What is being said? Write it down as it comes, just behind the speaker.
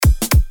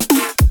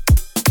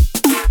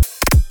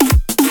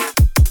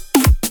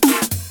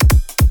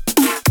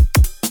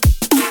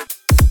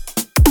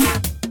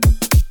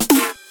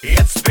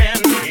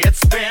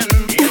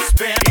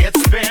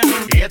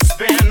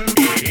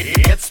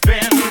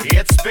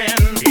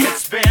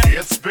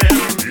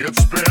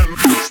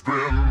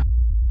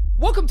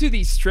Welcome to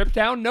the Strip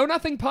Down Know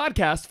Nothing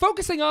podcast,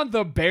 focusing on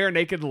the bare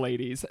naked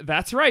ladies.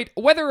 That's right,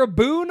 whether a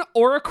boon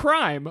or a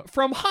crime,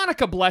 from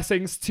Hanukkah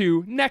blessings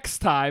to next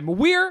time,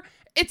 we're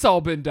It's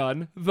All Been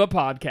Done, the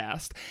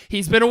podcast.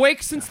 He's been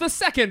awake since the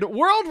Second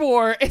World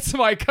War. It's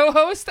my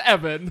co-host,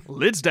 Evan.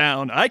 Lids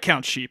down. I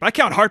count sheep. I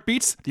count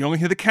heartbeats. The only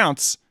thing that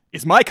counts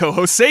is my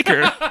co-host,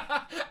 Saker.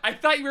 I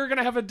thought you were going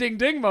to have a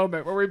ding-ding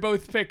moment where we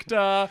both picked,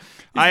 I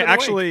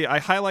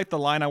highlight the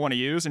line I want to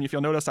use, and if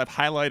you'll notice, I've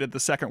highlighted the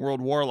Second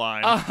World War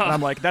line. And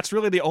I'm like, that's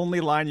really the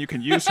only line you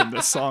can use from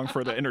this song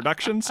for the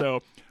introduction,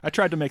 so I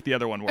tried to make the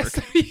other one work.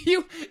 So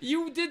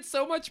you did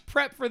so much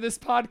prep for this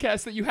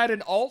podcast that you had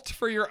an alt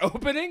for your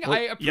opening? Well,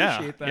 I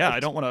appreciate that. Yeah, I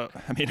don't want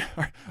to, I mean,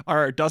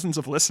 our dozens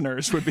of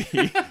listeners would be,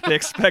 they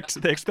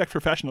expect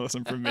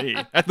professionalism from me,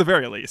 at the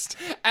very least.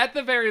 At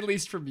the very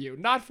least from you,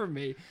 not from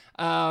me.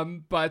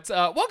 But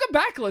welcome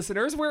back,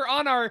 listeners. We're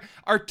on our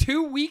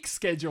 2-week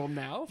schedule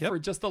now for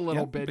just a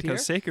little bit because here.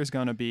 Because Saker's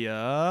going to be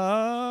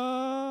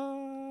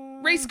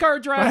race car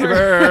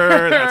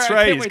driver. That's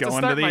right. He's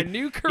going to the my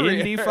new career.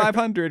 Indy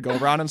 500. Go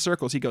around in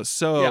circles. He goes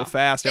so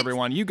fast,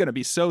 everyone. You're going to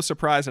be so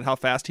surprised at how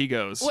fast he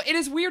goes. Well, it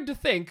is weird to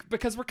think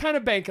because we're kind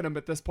of banking him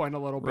at this point a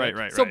little bit.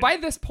 Right. So by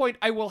this point,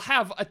 I will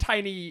have a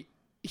tiny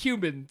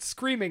human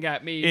screaming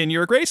at me in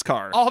your race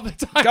car all the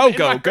time.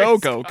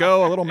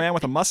 Go! A little man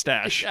with a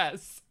mustache.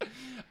 Yes.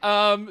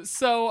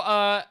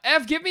 So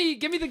Ev, give me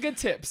the good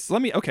tips.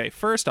 Okay,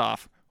 first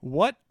off,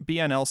 what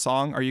BNL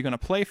song are you going to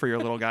play for your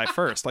little guy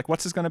first? Like,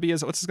 what's going to be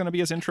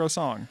his intro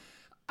song?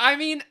 I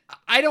mean,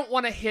 I don't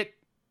want to hit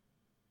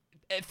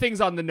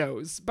things on the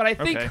nose, but I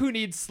think Who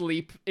Needs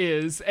Sleep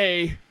is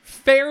a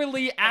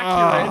fairly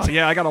accurate.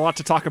 Yeah, I got a lot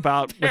to talk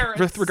about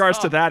with regards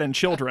to that and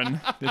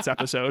children this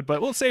episode,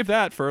 but we'll save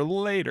that for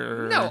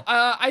later. No,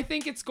 I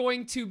think it's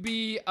going to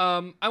be,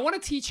 I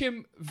want to teach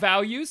him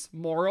values,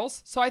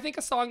 morals. So I think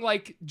a song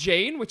like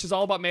Jane, which is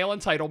all about male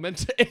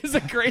entitlement, is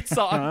a great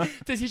song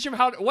to teach him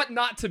what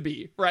not to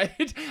be,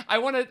 right?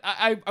 I'm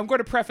going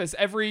to preface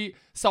every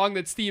song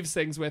that Steve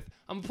sings with,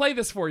 I'm going to play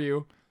this for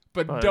you.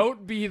 But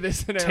don't be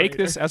this narrator. Take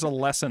this as a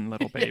lesson,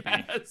 little baby.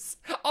 Yes.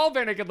 All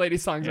Bare Naked Lady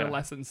songs are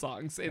lesson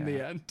songs in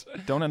the end.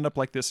 Don't end up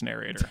like this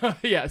narrator.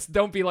 Yes,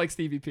 don't be like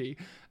Stevie P.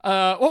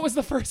 What was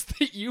the first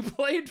that you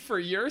played for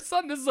your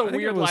son? This is a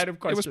weird line of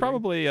questioning. It was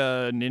probably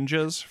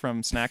Ninjas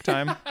from Snack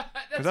Time.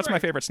 That's my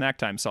favorite Snack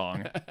Time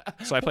song.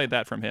 So I played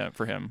that for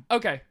him.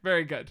 Okay,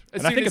 very good.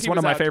 And I think it's one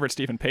of my favorite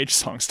Stephen Page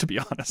songs, to be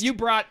honest. You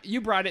brought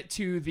it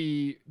to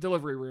the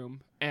delivery room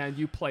and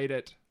you played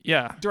it.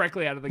 Yeah.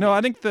 Directly out of the game. No,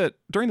 I think that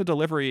during the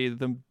delivery,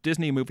 the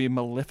Disney movie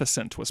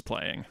Maleficent was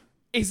playing.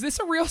 Is this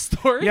a real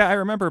story? Yeah, I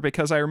remember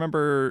because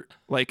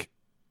like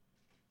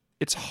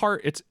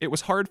it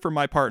was hard for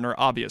my partner,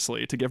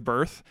 obviously, to give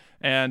birth,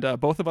 and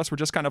both of us were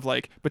just kind of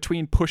like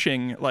between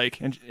pushing, like,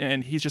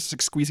 and he's just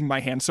like squeezing my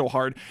hand so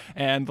hard,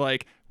 and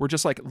like we're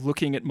just like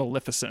looking at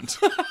Maleficent,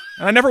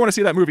 and I never want to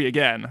see that movie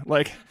again.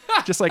 Like,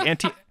 just like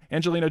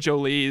Angelina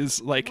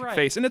Jolie's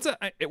face, and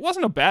it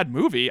wasn't a bad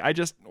movie. I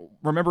just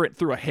remember it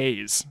through a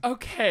haze.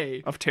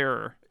 Okay. Of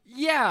terror.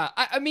 Yeah,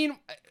 I mean,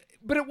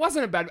 but it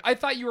wasn't a bad. I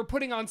thought you were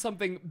putting on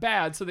something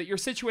bad so that your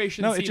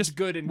situation seems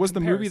good in was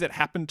comparison. The movie that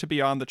happened to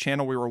be on the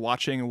channel we were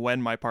watching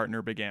when my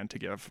partner began to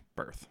give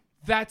birth.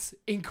 That's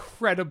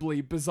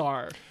incredibly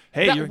bizarre.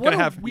 Hey, you're gonna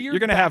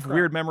have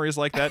weird memories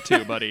like that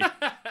too, buddy.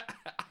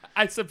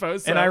 I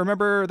suppose so. And I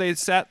remember they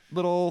sat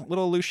little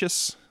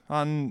Lucius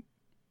on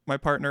my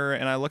partner,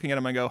 and I looking at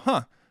him and go,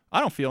 I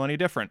don't feel any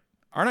different.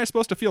 Aren't I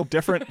supposed to feel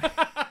different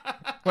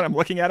when I'm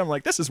looking at him?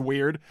 Like, this is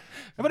weird.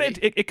 But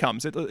it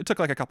comes. It took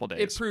like a couple days.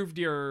 It proved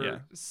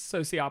your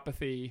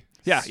sociopathy.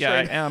 Yeah,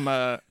 I am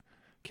a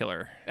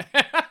killer.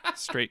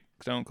 Straight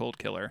stone cold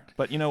killer.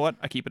 But you know what?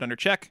 I keep it under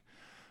check.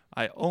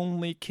 I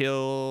only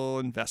kill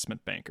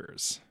investment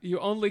bankers. You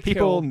only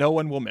people kill no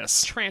one will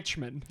miss.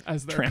 Tranchmen,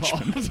 as they're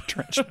called.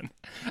 Tranchmen.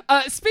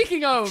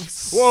 Speaking of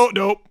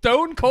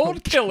stone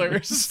cold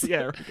killers. Yeah,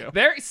 there we go.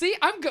 There, see,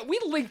 I'm good. We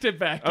linked it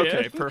back in.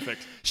 Okay,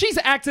 perfect. She's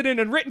acted in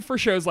and written for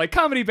shows like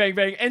Comedy Bang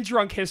Bang and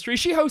Drunk History.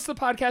 She hosts the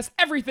podcast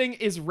Everything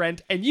is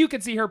Rent, and you can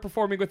see her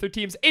performing with her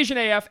teams Asian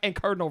AF and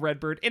Cardinal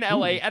Redbird in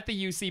LA at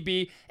the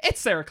UCB. It's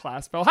Sarah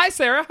Claspel. Hi,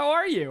 Sarah. How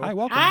are you? Hi,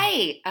 welcome.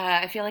 Hi.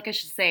 I feel like I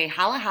should say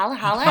holla, holla,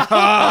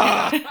 holla.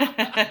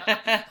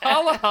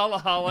 Holla, holla,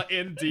 holla,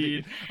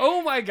 indeed.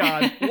 Oh my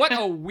God. What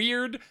a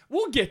weird...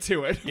 We'll get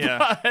to it.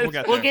 Yeah,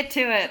 we'll get to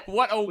it.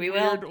 What a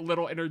weird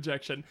little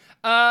interjection.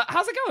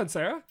 How's it going,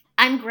 Sarah?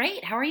 I'm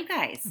great. How are you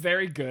guys?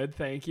 Very good,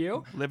 thank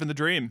you. Living the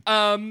dream.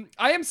 I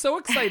am so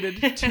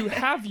excited to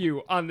have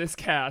you on this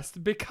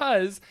cast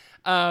because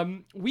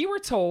we were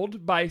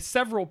told by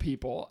several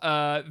people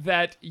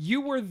that you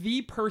were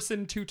the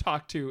person to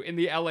talk to in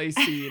the LA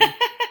scene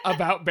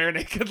about Bare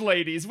Naked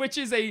Ladies, which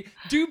is a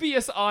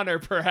dubious honor,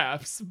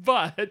 perhaps,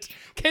 but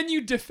can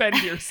you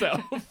defend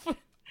yourself?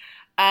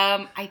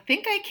 I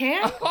think I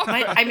can.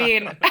 I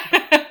mean,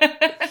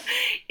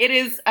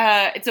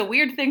 it's a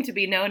weird thing to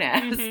be known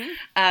as.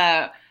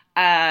 Mm-hmm.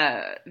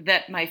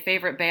 That my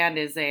favorite band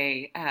is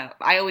I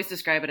always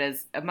describe it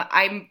as,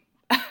 I'm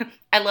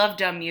I love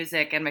dumb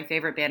music, and my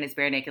favorite band is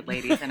Bare Naked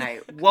Ladies, and I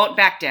won't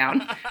back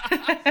down.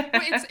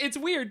 It's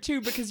weird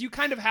too because you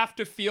kind of have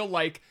to feel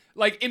like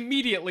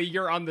immediately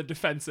you're on the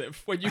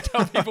defensive when you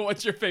tell people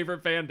what your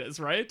favorite band is,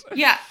 right?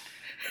 Yeah.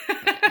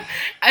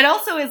 It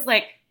also is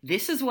like,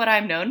 this is what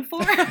I'm known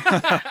for.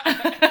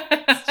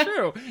 It's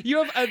true.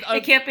 You have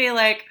It can't be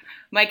like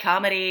my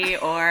comedy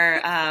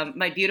or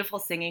my beautiful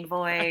singing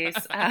voice.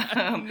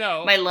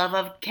 No. My love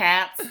of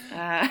cats.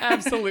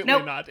 Absolutely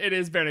nope. not. It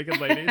is Bare Naked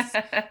Ladies.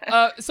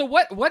 So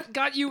what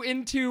got you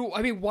into?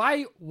 I mean,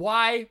 why?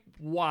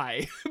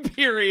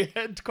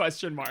 Period?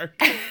 Question mark.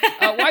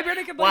 Why Bare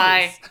Naked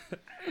Ladies?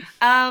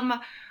 Why?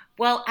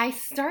 Well, I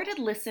started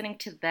listening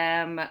to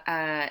them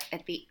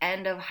at the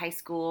end of high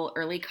school,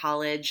 early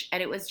college,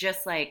 and it was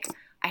just like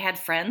I had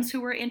friends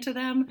who were into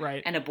them,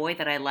 Right. and a boy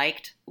that I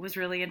liked was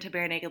really into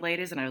Bare Naked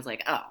Ladies, and I was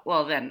like, oh,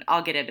 well, then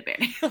I'll get into Bare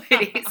Naked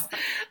Ladies.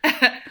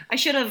 I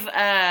should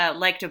have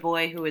liked a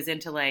boy who was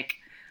into, like,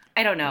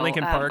 I don't know,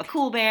 Linkin Park. a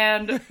cool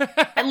band,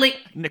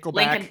 Nickelback.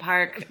 Linkin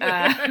Park,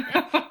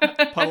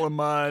 Puddle of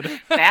Mud.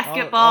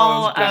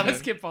 basketball, Oh,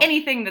 basketball.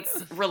 anything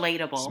that's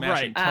relatable.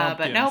 Smashing Right.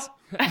 But nope.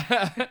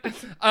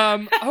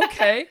 Pumpkins.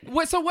 Okay.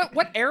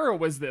 What era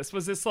was this?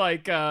 Was this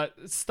like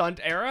stunt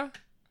era?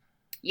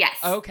 Yes.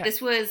 Okay.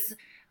 This was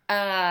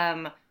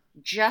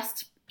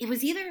it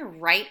was either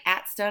right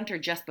at stunt or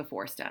just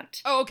before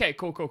stunt. Oh, okay.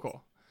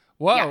 Cool.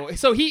 Whoa. Yeah.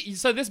 So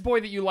this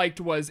boy that you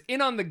liked was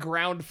in on the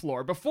ground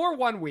floor before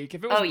 1 week.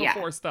 If it was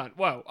before stunt.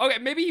 Whoa. Okay.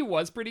 Maybe he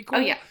was pretty cool.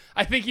 Oh, yeah.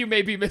 I think you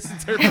may be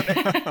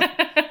misinterpreting.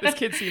 This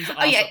kid seems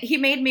awesome. Oh yeah, he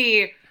made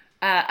me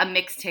a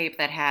mixtape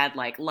that had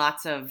like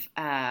lots of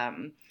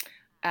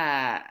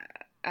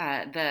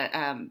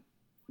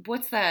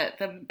what's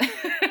the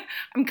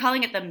I'm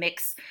calling it the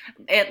mix,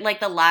 like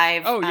the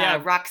live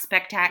rock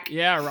spectac.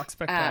 Yeah, rock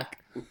spectac.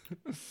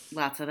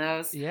 Lots of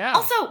those. Yeah.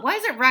 Also, why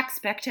is it rock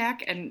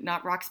spectac and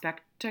not rock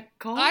spectacle?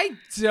 I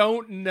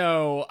don't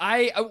know.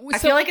 I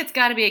feel like it's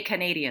got to be a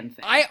Canadian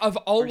thing. I have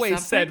always something.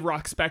 said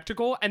rock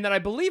spectacle, and then I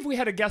believe we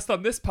had a guest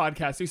on this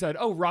podcast who said,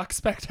 "Oh, rock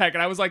spectac,"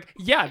 and I was like,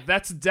 "Yeah,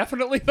 that's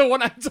definitely the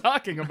one I'm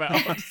talking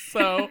about."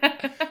 So,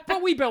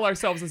 but we bill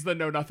ourselves as the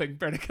Know Nothing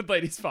Bare Naked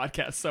Ladies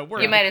podcast, so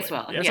we're You might as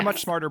well. Yeah, it's a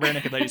much smarter Bare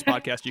Naked Ladies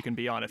podcast you can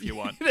be on if you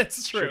want.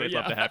 That's true. Sure, they'd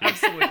love to have you.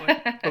 Absolutely.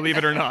 Believe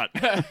it or not.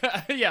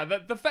 Yeah,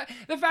 the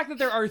fact that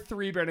there are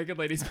 3 Bare Naked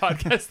Ladies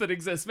podcasts that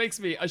exist makes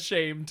me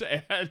ashamed,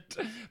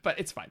 but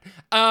it's fine.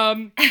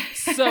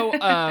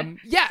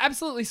 Yeah,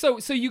 absolutely.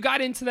 So you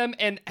got into them,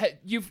 and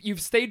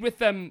you've stayed with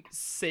them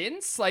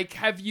since. Like,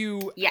 have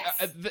you?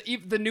 Yes.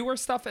 The newer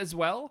stuff as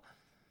well.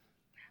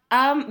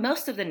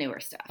 Most of the newer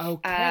stuff.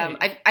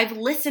 Okay. I've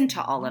listened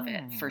to all of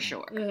it for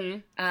sure.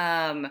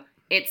 Mm-hmm.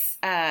 It's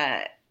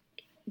I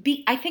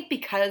think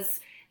because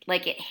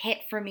like it hit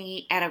for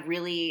me at a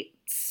really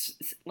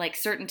like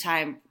certain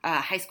time,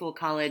 high school,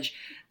 college.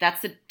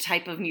 That's the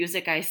type of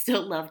music I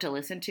still love to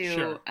listen to.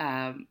 Sure.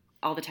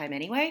 All the time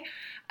anyway.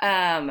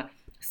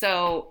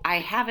 So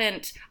I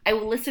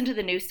will listen to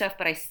the new stuff,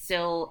 but I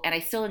still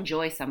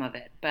enjoy some of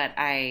it, but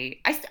I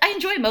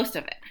enjoy most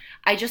of it.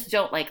 I just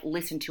don't like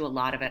listen to a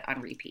lot of it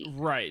on repeat.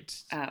 Right.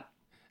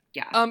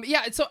 Yeah.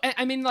 Yeah. So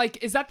I mean,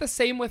 like, is that the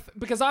same with,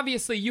 because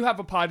obviously you have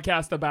a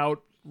podcast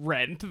about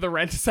the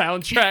Rent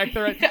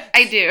soundtrack.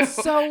 I do.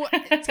 So,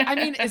 I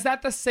mean, is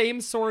that the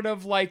same sort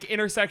of like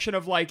intersection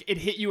of like it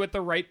hit you at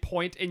the right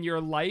point in your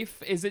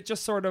life? Is it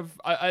just sort of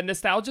a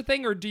nostalgia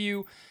thing, or do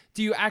you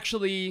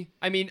actually,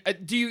 I mean,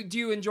 do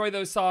you enjoy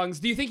those songs?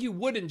 Do you think you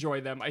would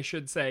enjoy them, I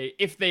should say,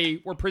 if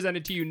they were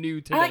presented to you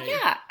new today?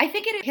 Yeah, I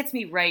think it hits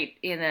me right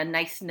in a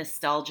nice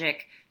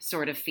nostalgic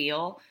sort of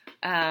feel.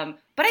 But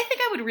I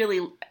think I would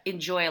really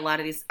enjoy a lot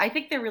of these. I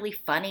think they're really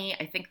funny.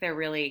 I think they're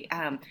really,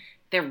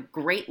 they're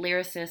great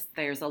lyricists.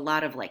 There's a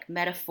lot of like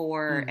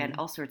metaphor and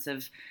all sorts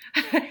of,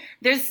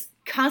 there's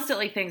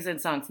constantly things in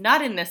songs,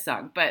 not in this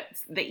song, but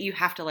that you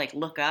have to like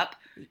look up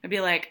and be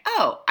like,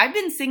 oh, I've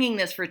been singing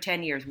this for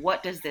 10 years.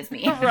 What does this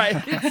mean? Right.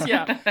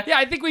 Yeah.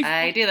 I think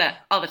I do that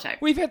all the time.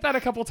 We've hit that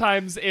a couple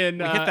times in.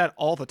 We hit that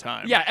all the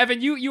time. Yeah,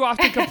 Evan, you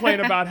often complain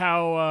about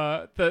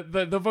how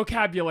the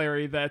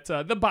vocabulary that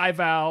the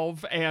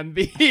bivalve and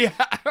the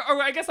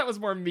or I guess that was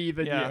more me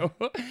than you.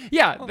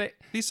 Yeah. Well,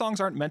 these songs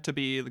aren't meant to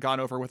be gone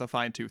over with a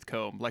fine-tooth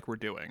comb like we're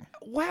doing.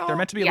 Well, they're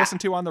meant to be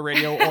listened to on the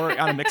radio or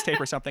on a mixtape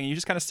or something. And you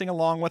just kind of sing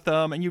along with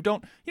them, and you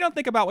don't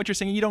think about what you're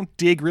singing. You don't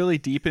dig really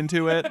deep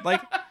into it,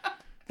 like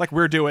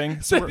we're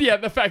doing. So yeah,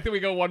 the fact that we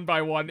go one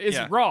by one is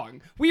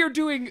wrong. We are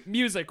doing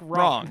music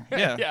wrong.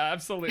 Yeah. Yeah,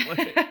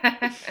 absolutely.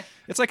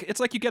 It's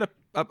like you get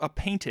a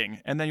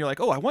painting, and then you're like,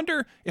 oh, I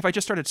wonder if I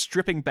just started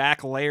stripping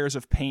back layers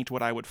of paint,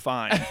 what I would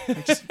find.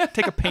 Like just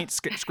take a paint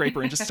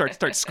scraper and just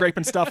start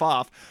scraping stuff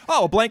off.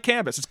 Oh, a blank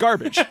canvas. It's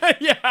garbage.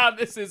 Yeah,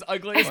 this is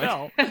ugly as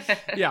hell.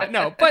 Yeah,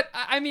 no, but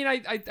I mean,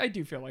 I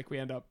do feel like we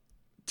end up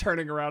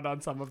turning around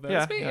on some of those.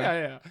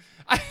 Yeah.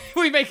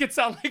 We make it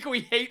sound like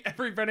we hate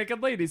every Bare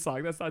Naked Ladies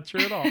song. That's not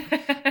true at all.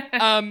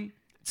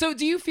 So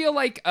do you feel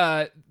like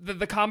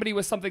the comedy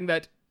was something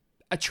that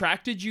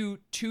attracted you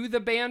to the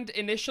band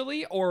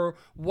initially, or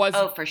was?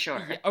 Oh, for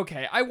sure. Yeah,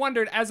 okay, I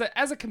wondered as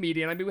a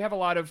comedian. I mean, we have a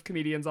lot of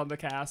comedians on the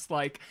cast.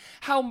 Like,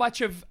 how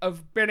much of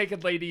Bare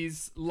Naked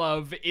Ladies'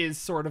 love is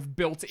sort of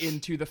built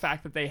into the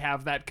fact that they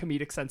have that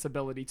comedic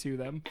sensibility to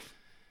them?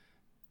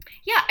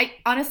 Yeah,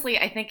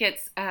 I think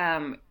it's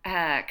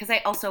because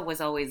I also was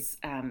always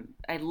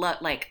I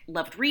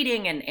loved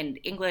reading and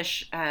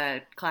English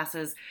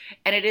classes,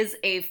 and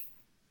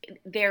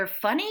they're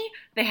funny.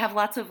 They have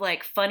lots of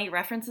like funny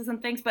references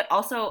and things, but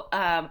also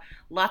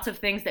lots of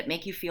things that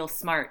make you feel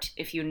smart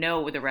if you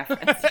know the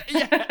reference.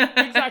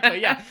 Yeah,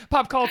 exactly. Yeah,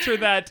 pop culture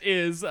that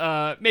is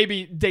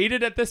maybe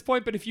dated at this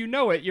point, but if you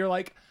know it, you're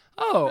like,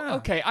 oh,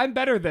 okay, I'm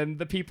better than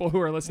the people who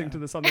are listening to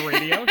this on the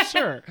radio.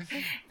 Sure.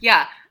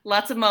 Yeah,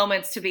 lots of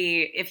moments to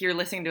be if you're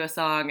listening to a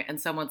song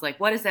and someone's like,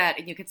 "What is that?"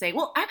 and you could say,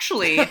 "Well,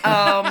 actually,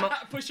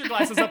 push your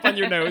glasses up on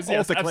your nose." Yes,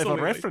 all the clever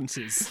absolutely.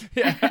 references.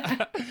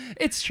 Yeah,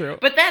 it's true.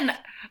 But then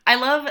I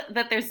love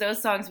that there's those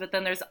songs, but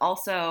then there's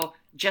also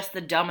just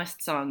the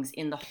dumbest songs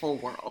in the whole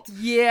world.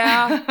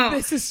 Yeah,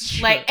 this is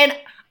true. And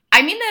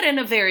I mean that in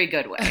a very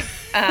good way.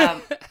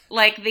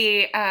 Like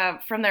the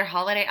from their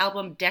holiday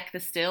album, Deck the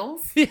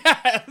Stills.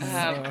 Yes.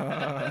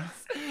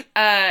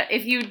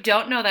 If you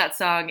don't know that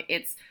song,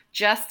 it's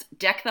just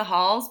Deck the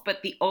Halls,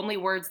 but the only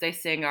words they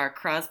sing are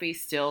Crosby,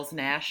 Stills,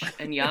 Nash,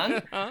 and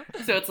Young.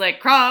 So it's like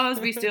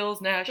Crosby,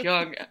 Stills, Nash,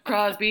 Young,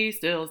 Crosby,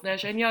 Stills,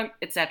 Nash, and Young,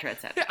 etc.,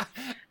 etc.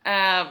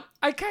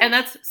 And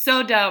that's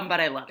so dumb,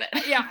 but I love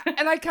it. Yeah,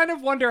 and I kind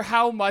of wonder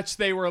how much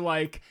they were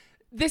like,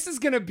 this is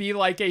going to be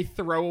like a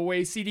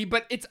throwaway CD,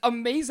 but it's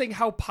amazing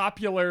how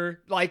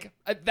popular, like,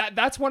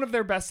 that's one of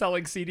their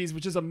best-selling CDs,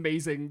 which is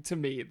amazing to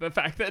me. The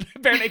fact that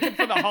Bare Naked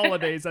for the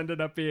Holidays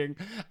ended up being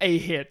a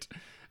hit.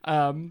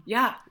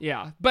 Yeah.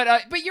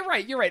 But you're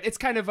right. It's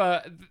kind of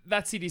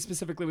that CD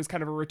specifically was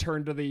kind of a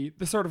return to the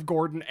sort of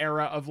Gordon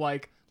era of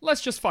like, let's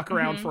just fuck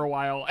around for a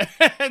while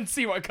and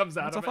see what comes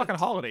out It's of a it. fucking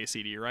holiday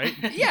CD, right?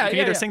 Yeah, You can yeah,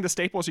 either yeah. sing the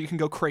staples or you can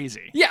go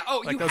crazy. Yeah,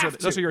 oh, Like you have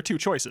to. those are your two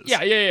choices.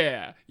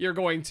 Yeah. You're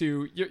not going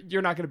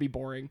to be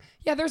boring.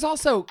 Yeah, there's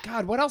also,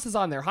 God, what else is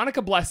on there?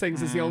 Hanukkah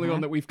Blessings is the only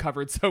one that we've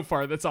covered so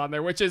far that's on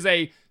there, which is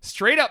a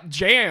straight up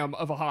jam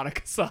of a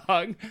Hanukkah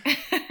song.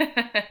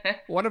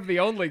 One of the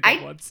only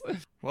good ones.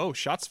 Whoa,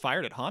 shots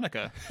fired at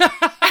Hanukkah.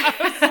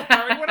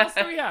 Sorry, what else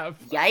do we have?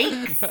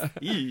 Yikes.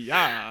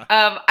 Yeah.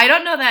 I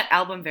don't know that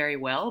album very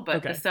well, but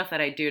Okay. the stuff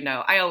that I do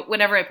know,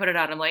 whenever I put it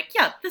on, I'm like,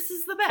 yeah, this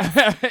is the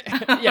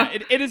best. Yeah,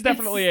 it is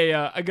definitely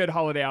a good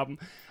holiday album.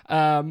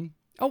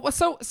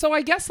 So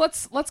I guess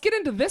let's get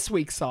into this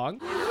week's song.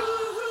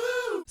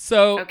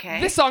 So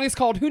Okay. This song is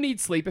called Who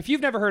Needs Sleep. If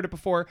you've never heard it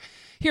before,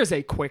 here's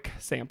a quick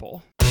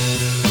sample.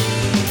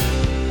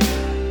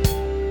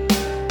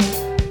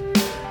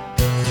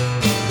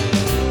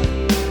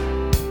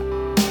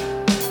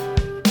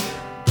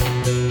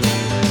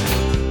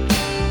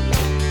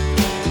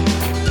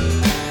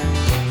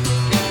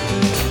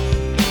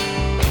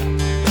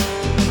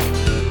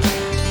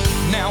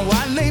 Now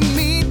I lay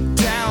me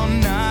down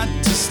not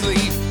to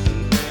sleep.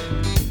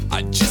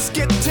 I just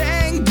get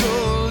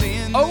tangled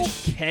in.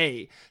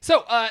 Okay.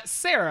 So,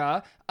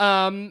 Sarah,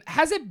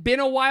 has it been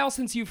a while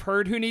since you've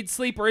heard Who Needs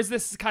Sleep, or is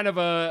this kind of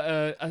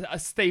a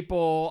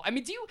staple? I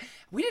mean,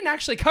 we didn't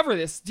actually cover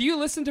this. Do you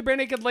listen to Bare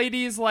Naked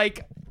Ladies,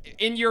 like,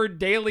 in your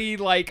daily,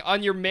 like,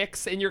 on your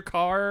mix, in your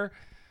car?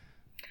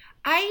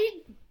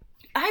 I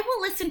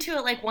will listen to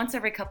it like once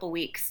every couple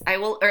weeks. I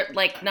will, or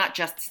like not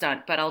just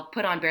Stunt, but I'll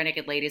put on Bare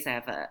Naked Ladies.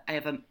 I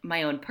have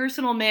my own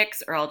personal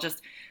mix, or I'll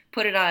just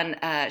put it on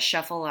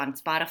shuffle on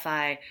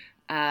Spotify.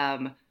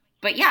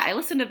 But yeah, I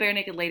listen to Bare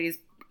Naked Ladies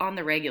on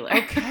the regular.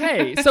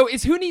 Okay. So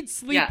is Who Needs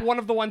Sleep Yeah. one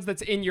of the ones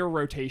that's in your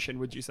rotation,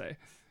 would you say?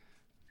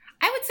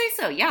 I would say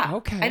so. Yeah.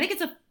 Okay. I think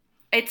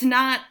it's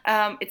not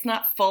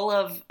full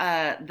of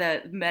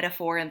the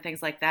metaphor and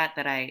things like that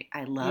I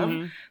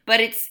love, but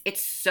it's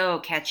so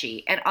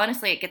catchy, and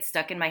honestly, it gets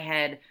stuck in my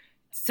head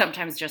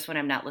sometimes just when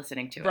I'm not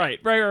listening to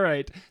it.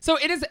 Right. So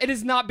it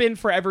has not been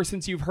forever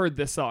since you've heard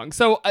this song.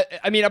 So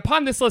I mean,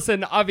 upon this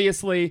listen,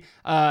 obviously,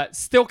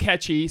 still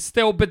catchy,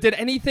 but did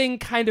anything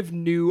kind of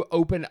new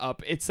open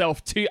up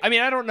itself to? I mean,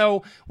 I don't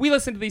know. We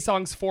listened to these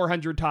songs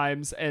 400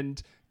 times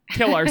and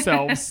kill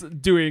ourselves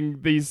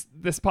doing this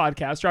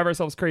podcast, drive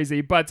ourselves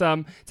crazy. But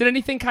did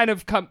anything kind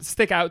of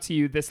stick out to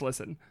you this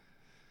listen?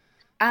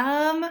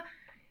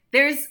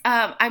 There's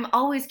I'm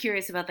always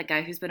curious about the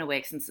guy who's been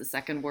awake since the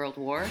Second World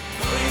War. You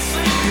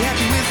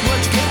happy with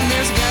what you're getting?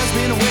 There's a guy who's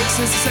been awake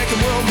since the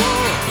Second World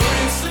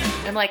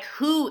War. I'm like,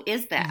 who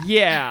is that?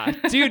 Yeah,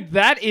 dude,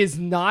 that is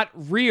not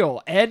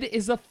real. Ed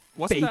is a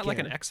Wasn't that like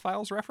bacon. an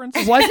X-Files reference?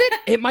 Was it?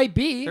 It might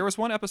be. There was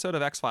one episode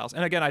of X-Files,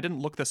 and again, I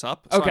didn't look this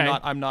up, so Okay.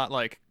 I'm not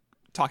like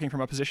talking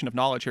from a position of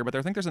knowledge here, but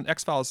I think there's an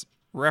X-Files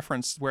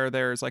reference where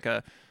there's like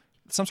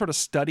some sort of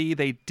study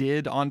they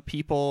did on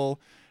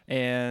people,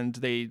 and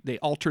they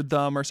altered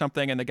them or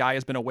something, and the guy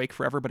has been awake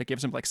forever, but it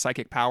gives him like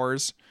psychic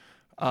powers.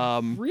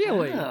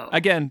 Really? Oh.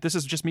 Again, this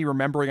is just me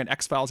remembering an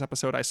X-Files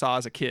episode I saw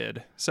as a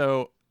kid.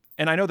 So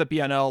and I know that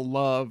BNL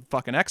love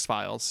fucking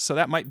X-Files, so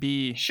that might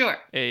be Sure.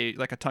 a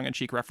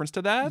tongue-in-cheek reference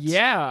to that.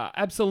 Yeah,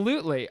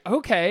 absolutely.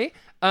 Okay.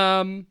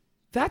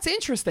 That's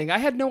interesting. I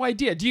had no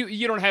idea.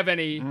 You don't have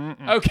any?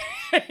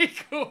 Okay,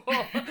 cool.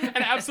 And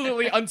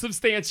absolutely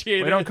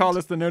unsubstantiated. We don't call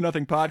this the Know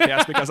Nothing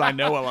podcast because I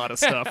know a lot of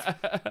stuff.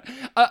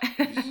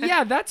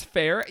 Yeah, that's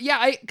fair.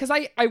 Yeah, because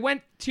I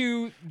went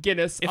to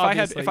Guinness. If I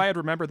had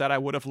remembered that, I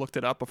would have looked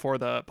it up before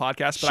the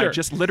podcast, but Sure. I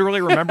just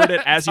literally remembered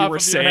it as you Top were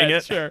of your saying head,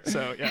 it. sure.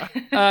 So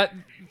yeah.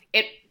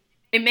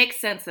 It makes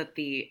sense that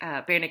the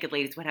Bare Naked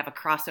Ladies would have a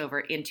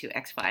crossover into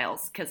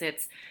X-Files because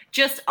it's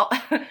just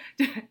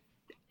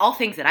all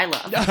things that I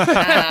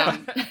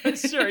love.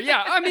 Sure,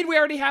 yeah. I mean, we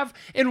already have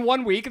in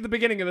 1 week at the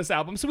beginning of this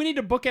album, so we need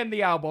to bookend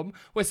the album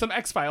with some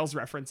X-Files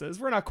references.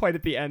 We're not quite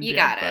at the end You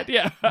yet, got but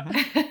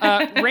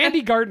yeah.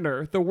 Randy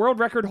Gardner, the world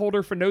record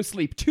holder for no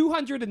sleep,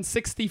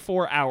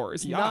 264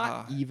 hours. Yeah.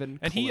 Not even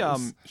And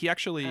close. he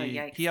actually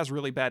yikes. he has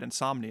really bad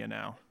insomnia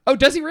now. Oh,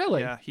 does he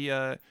really? Yeah, he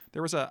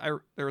there was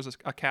a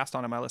cast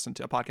on him I listened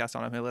to, a podcast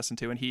on him I listened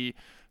to, and he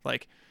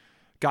like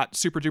got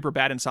super duper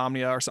bad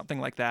insomnia or something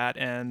like that,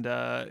 and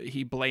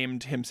he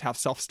blamed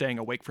himself staying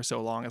awake for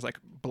so long as like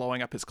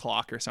blowing up his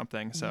clock or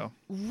something. So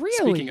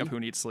Really? speaking of who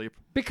needs sleep,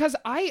 Because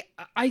I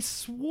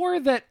swore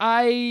that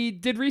I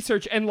did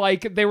research and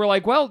like they were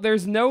like, well,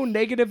 there's no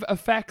negative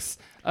effects.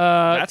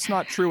 that's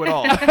not true at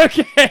all.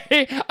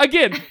 Okay.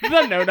 Again,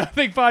 the Know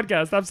Nothing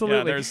podcast.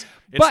 Absolutely.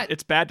 Yeah,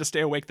 it's bad to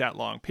stay awake that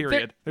long.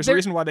 Period. There's a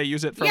reason why they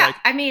use it for Yeah, like.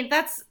 I mean,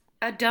 that's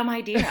a dumb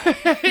idea.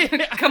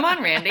 Come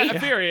on, Randy.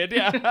 Period.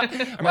 Yeah. I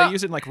mean, they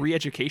use it in like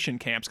re-education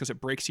camps because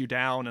it breaks you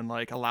down and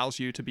like allows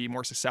you to be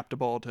more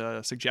susceptible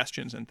to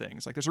suggestions and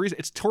things. Like there's a reason.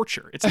 It's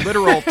torture. It's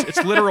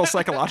literal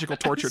psychological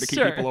torture to keep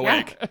Sure, people yeah.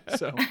 awake.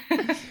 So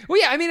Well,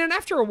 yeah, I mean, and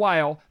after a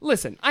while,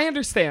 listen, I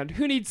understand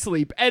who needs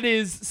sleep. Ed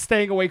is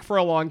staying awake for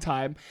a long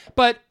time,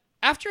 but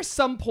after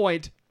some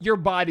point, your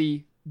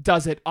body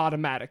does it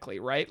automatically,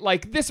 right?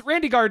 Like this,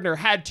 Randy Gardner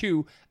had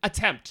to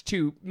attempt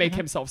to make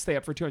himself stay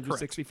up for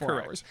 264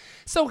 Correct. hours.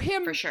 So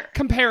him For sure.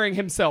 comparing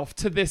himself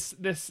to this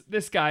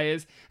guy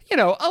is,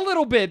 a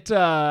little bit,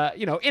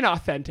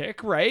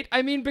 inauthentic, right?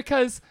 I mean,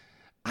 because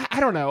I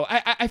don't know.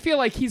 I feel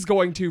like he's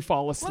going to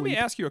fall asleep. let me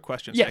ask you a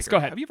question. Yes, Sager. go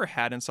ahead. Have you ever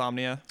had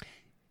insomnia?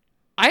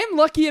 I am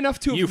lucky enough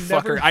to You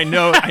have fucker. never I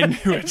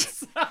knew it.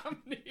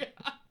 insomnia.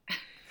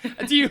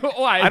 Do you?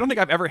 Why? I don't think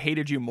I've ever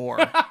hated you more.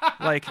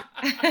 Like,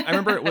 I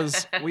remember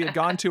we had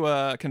gone to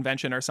a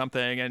convention or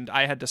something, and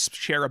I had to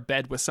share a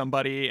bed with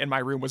somebody, and my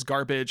room was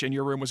garbage, and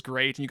your room was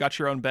great, and you got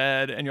your own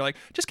bed, and you're like,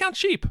 just count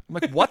sheep. I'm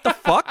like, what the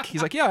fuck?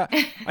 He's like, yeah,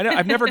 I know,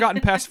 I've never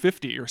gotten past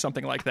 50 or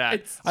something like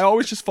that. I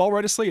always just fall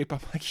right asleep. I'm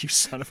like, you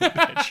son of a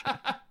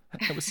bitch.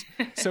 I was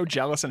so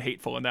jealous and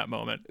hateful in that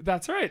moment.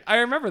 That's right. I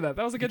remember that.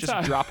 That was a good Just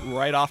time. drop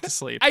right off to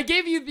sleep. I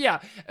gave you,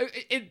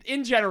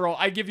 in general,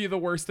 I give you the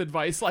worst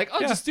advice. Like,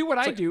 Yeah. just do what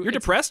It's I like, do. You're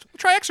It's- depressed?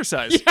 Try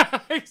exercise. Yeah,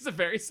 it's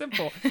very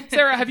simple.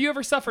 Sarah, have you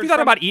ever suffered You thought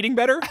from, about eating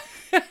better?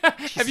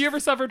 have you ever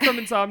suffered from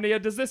insomnia?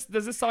 Does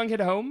this song hit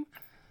home?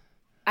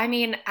 I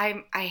mean,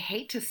 I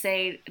hate to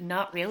say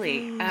not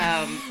really.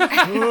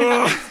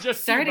 It's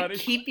just Sorry you, to buddy.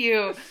 keep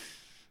you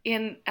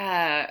in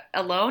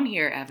alone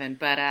here, Evan,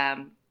 but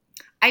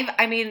I've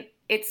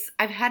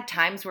had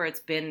times where it's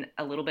been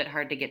a little bit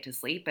hard to get to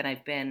sleep, and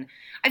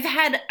I've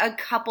had a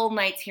couple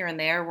nights here and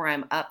there where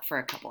I'm up for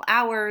a couple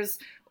hours,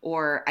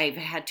 or I've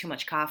had too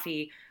much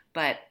coffee,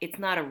 but it's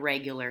not a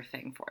regular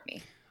thing for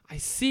me. I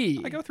see.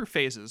 I go through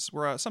phases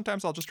where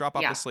sometimes I'll just drop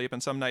off Yeah. to sleep,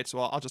 and some nights,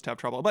 well, I'll just have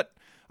trouble. But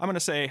I'm going to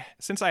say,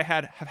 since I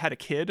have had a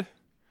kid,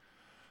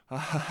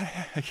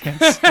 I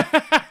can't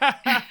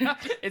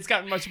It's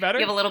gotten much better.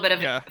 You have a little bit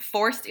of Yeah.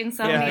 forced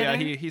insomnia. Yeah,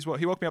 there?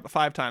 he woke me up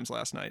 5 times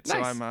last night, so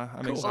Nice. I'm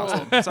Cool.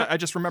 exhausted. So I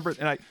just remembered,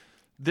 and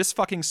this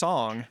fucking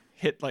song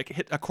hit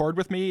a chord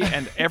with me,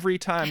 and every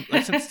time,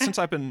 like, since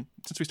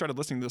we started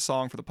listening to the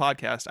song for the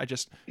podcast,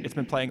 it's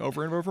been playing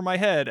over and over in my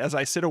head as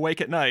I sit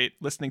awake at night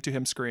listening to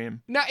him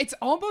scream. Now, it's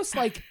almost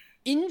like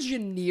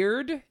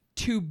engineered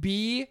to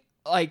be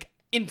like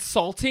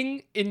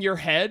insulting in your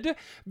head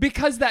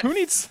because that Who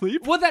needs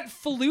sleep? Well, that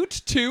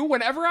flute too.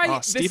 Whenever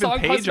this Stephen song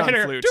Page comes in on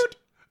here, flute. doot,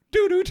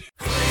 doot, doot.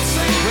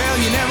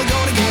 Well, you're never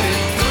gonna get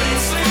it.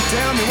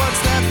 Tell me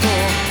what's that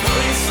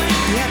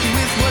for? Be happy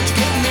with what you're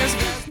getting, there's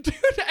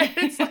Dude, and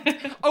it's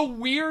like a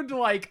weird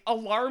like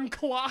alarm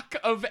clock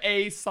of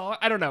a song.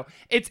 I don't know.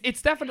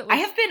 It's definitely. I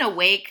have been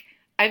awake.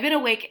 I've been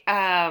awake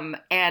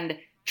and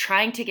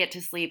trying to get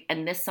to sleep,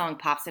 and this song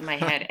pops in my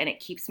head, and it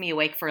keeps me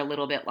awake for a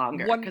little bit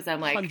longer because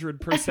I'm like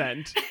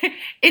 100%.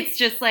 it's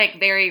just like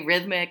very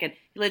rhythmic and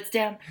lids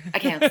down. I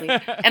can't sleep,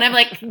 and I'm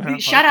like,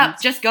 shut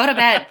up, just go to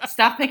bed.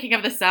 Stop thinking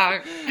of the song.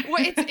 Well,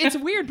 it's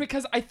weird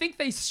because I think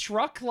they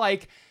struck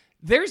like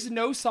there's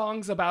no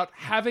songs about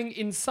having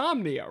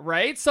insomnia,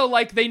 right? So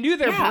like they knew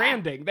their Yeah.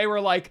 branding. They were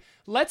like,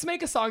 let's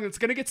make a song that's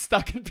gonna get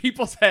stuck in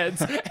people's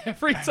heads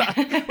every time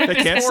with They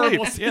this can't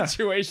horrible sleep, yeah.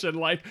 situation.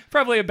 Like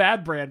probably a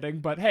bad branding,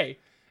 but hey,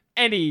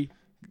 any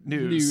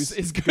news News.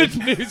 is good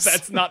news.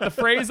 That's not the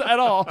phrase at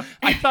all.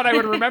 I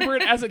would remember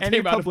it as it Any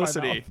came out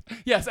publicity. of my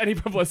mouth. Yes, any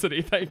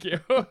publicity. Thank you.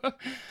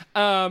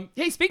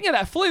 Hey, speaking of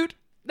that flute,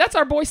 That's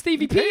our boy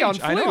Stevie P on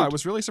Page. flute. I know. I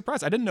was really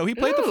surprised. I didn't know he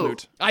played the Ooh.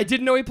 flute. I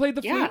didn't know he played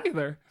the Yeah. flute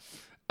either.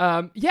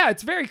 Yeah,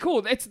 it's very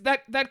cool. It's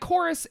that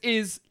chorus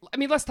is. I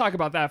mean, let's talk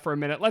about that for a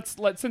minute. Let's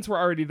since we're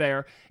already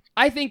there.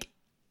 I think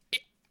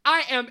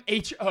I am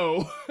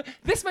HO.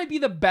 This might be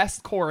the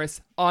best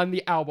chorus on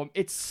the album.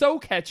 It's so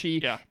catchy.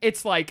 Yeah.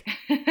 It's like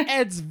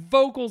Ed's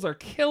vocals are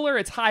killer.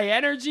 It's high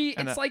energy.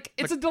 And It's the- like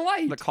it's a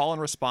delight. The call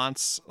and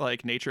response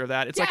like nature of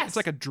that. It's Yes.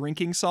 like a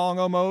drinking song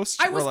almost.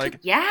 I was where, like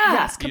Yeah.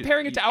 Yes,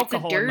 comparing it to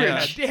alcohol. in my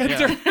dirge. head.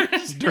 Yeah,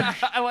 dirge. Yeah,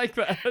 I like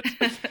that.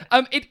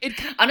 It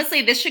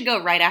Honestly, this should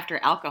go right after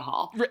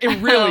alcohol.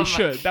 It really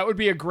should. That would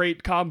be a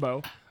great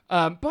combo.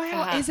 But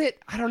how is it?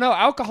 I don't know.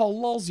 Alcohol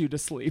lulls you to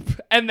sleep,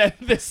 and then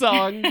this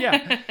song,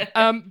 yeah.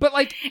 But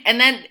like, And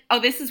then,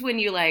 this is when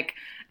you like,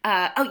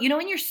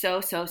 when you're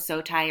so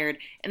tired,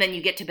 and then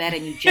you get to bed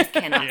and you just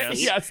cannot Yes.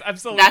 sleep. yes,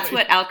 absolutely. That's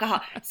what alcohol.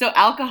 So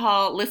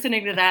alcohol,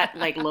 listening to that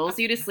like lulls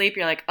you to sleep.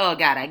 You're like, oh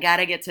god, I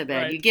gotta get to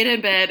bed. Right. You get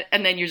in bed,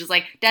 and then you're just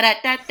like da da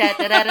da da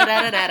da da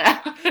da da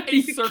da.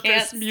 You circus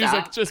can't music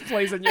stop. just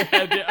plays in your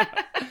head.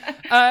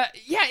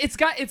 Yeah.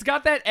 It's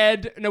got that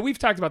Ed. No, we've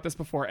talked about this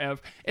before,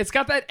 Ev. It's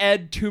got that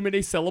Ed too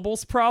many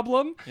syllables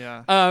problem.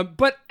 Yeah.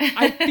 But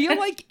I feel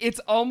like it's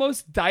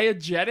almost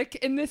diegetic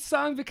in this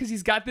song because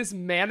he's got this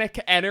manic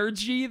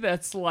energy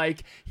that's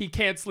like he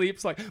can't sleep.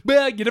 It's like,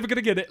 bah, you're never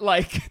gonna get it.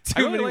 Like I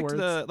too really many liked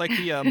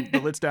words. the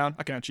lids down.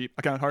 I count sheep.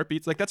 I count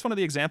heartbeats. Like that's one of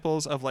the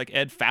examples of like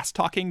Ed fast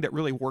talking that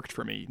really worked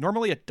for me.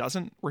 Normally it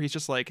doesn't, where he's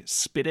just like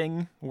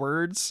spitting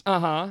words.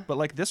 But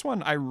like this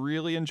one, I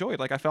really enjoyed.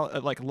 Like I felt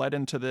it like led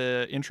into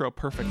the intro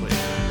perfectly.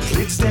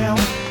 Lids down,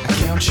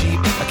 I count sheep,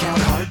 I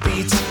count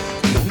heartbeats.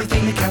 The only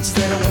thing that counts is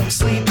that I won't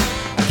sleep.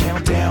 I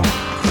count down,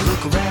 I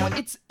look around.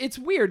 It's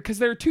weird because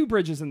there are two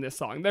bridges in this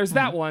song. There's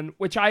that one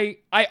which I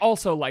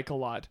also like a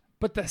lot,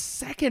 but the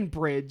second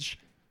bridge.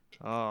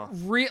 Oh,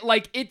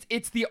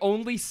 It's the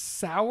only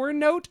sour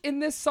note in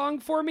this song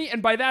for me,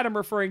 and by that I'm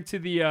referring to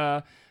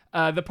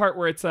the part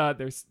where it's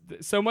there's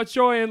so much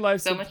joy in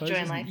life, So much joy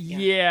in life, yeah.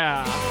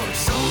 Yeah.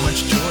 So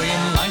much joy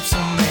in life, so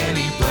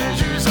many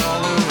pleasures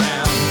all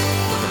around.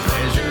 But the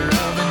pleasure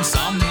of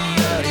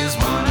insomnia is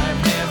one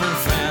I've never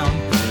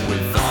found.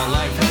 With all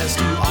life has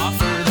to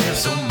offer, there's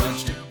so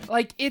much to.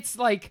 Like it's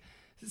like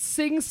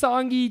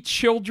sing-songy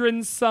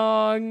children's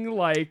song,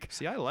 like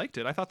see, I liked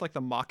it. I thought like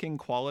the mocking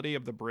quality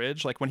of the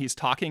bridge, like when he's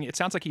talking, it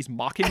sounds like he's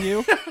mocking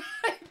you.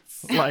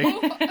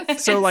 Like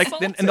so like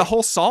then and the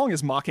whole song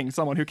is mocking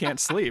someone who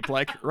can't sleep,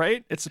 like,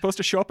 right? It's supposed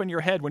to show up in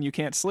your head when you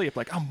can't sleep,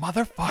 like, oh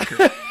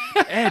motherfucker,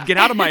 Ed, get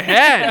out of my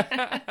head.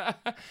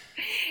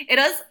 It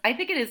does. I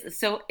think it is.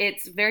 So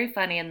it's very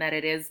funny in that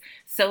it is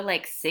so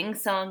like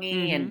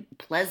sing-songy and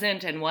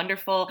pleasant and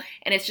wonderful,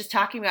 and it's just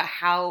talking about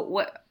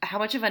how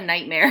much of a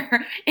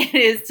nightmare it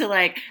is to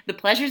like the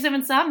pleasures of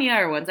insomnia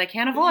are ones I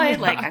can't avoid.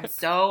 Like I'm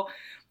so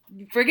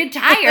friggin'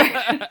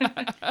 tired.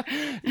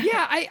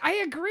 yeah,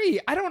 I agree.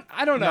 I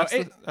don't know.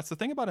 That's the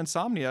thing about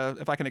insomnia,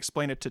 if I can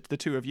explain it to the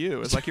two of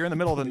you, is like you're in the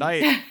middle of the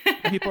night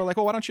and people are like,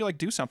 well, why don't you like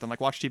do something like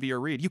watch TV or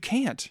read? You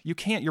can't.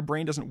 Your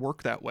brain doesn't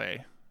work that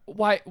way.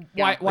 Why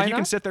Like you not?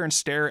 can sit there and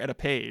stare at a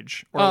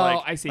page or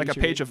I see like what a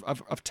you page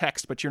of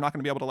text, but you're not going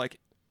to be able to like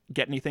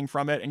get anything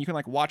from it. And you can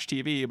like watch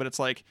TV, but it's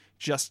like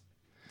just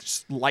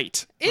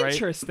light. Right?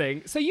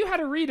 Interesting. So you had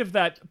a read of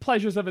that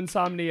pleasures of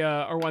insomnia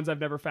are ones I've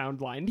never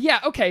found line. Yeah,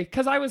 okay,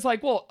 because I was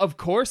like, well, of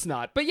course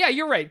not. But yeah,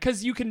 you're right,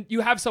 because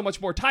you have so much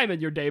more time in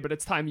your day, but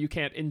it's time you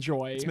can't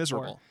enjoy. It's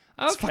miserable.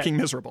 Or- It's Okay. fucking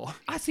miserable.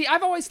 I see.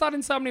 I've always thought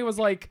insomnia was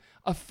like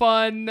a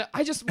fun.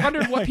 I just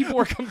wondered what people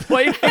were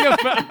complaining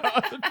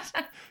about.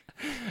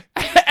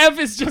 Ev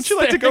is just you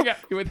like to staring go- at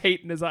you with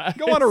hate in his eye.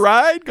 Go on a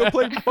ride, go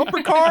play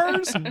bumper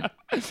cars, and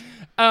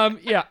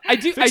Yeah, I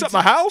do. fix up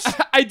my house.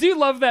 I do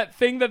love that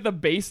thing that the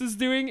bass is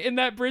doing in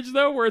that bridge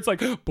though, where it's like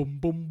boom, boom,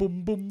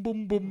 boom, boom,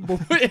 boom, boom,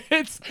 boom.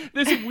 It's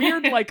this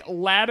weird like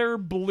ladder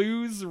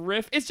blues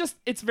riff.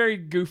 It's very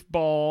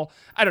goofball.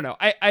 I don't know.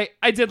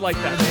 I did like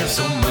that. There's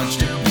so much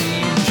to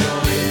be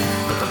enjoyed,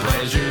 but the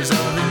pleasures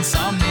of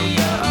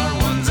insomnia are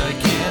ones I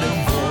can't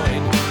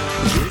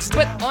avoid.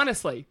 But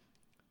honestly,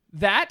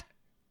 that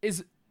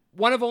is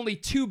one of only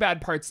two bad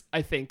parts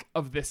I think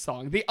of this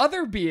song. The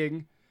other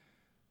being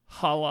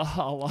holla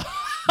holla.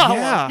 Holla.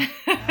 Yeah.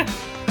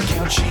 I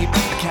count sheep,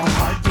 I count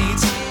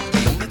heartbeats.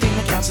 The only thing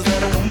that counts is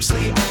that I won't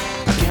sleep.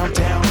 I count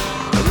down,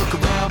 I look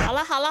around.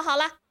 Holla, holla,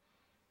 holla.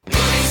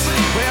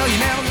 Well, you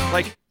never know.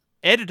 Like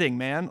editing,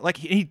 man. Like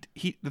he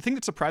the thing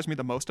that surprised me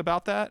the most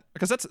about that,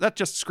 because that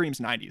just screams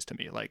 90s to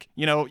me. Like,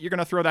 you're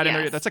gonna throw that in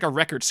there. Yes. That's like a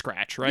record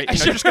scratch, right?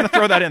 You're just gonna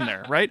throw that in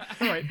there, right?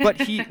 Right. But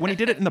when he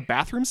did it in the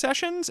bathroom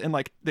sessions and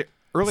like the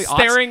early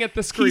Staring aughts, at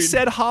the screen. he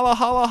said holla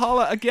holla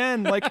holla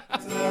again. Like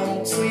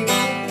Sleep,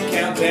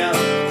 countdown,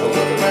 I look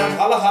around,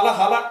 holla, holla,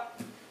 holla.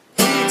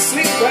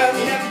 Sleep well,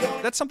 never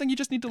go. that's something you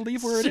just need to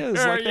leave where it is.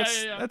 Sure, Like yeah,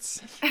 that's yeah.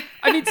 that's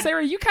I mean,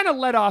 Sarah, you kind of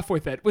let off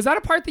with it. Was that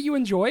a part that you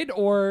enjoyed,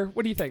 or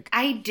what do you think?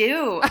 I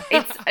do.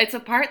 It's a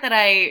part that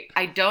I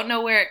don't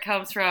know where it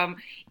comes from.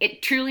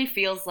 It truly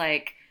feels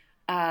like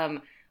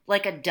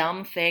a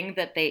dumb thing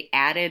that they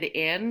added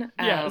in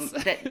Yes.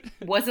 that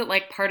wasn't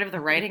like part of the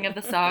writing of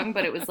the song,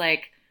 but it was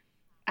like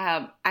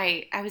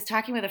I was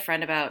talking with a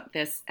friend about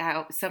this.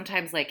 How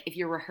sometimes, like, if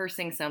you're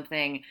rehearsing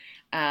something,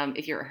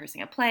 if you're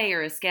rehearsing a play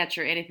or a sketch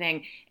or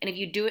anything, and if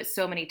you do it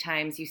so many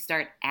times, you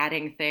start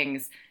adding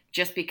things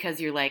just because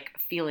you're like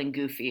feeling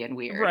goofy and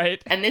weird. Right.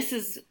 And this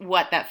is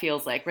what that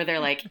feels like, where they're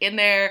like in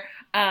there.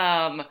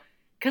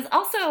 Because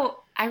also,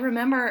 I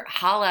remember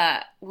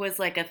holla was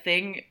like a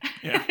thing.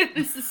 Yeah.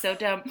 This is so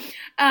dumb.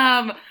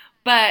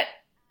 But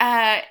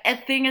a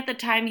thing at the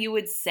time you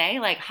would say,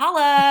 like,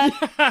 holla,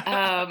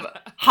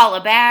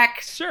 holla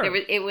back. Sure.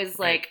 It was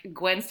like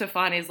Gwen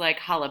Stefani's like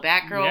holla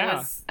back girl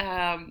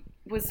Yeah.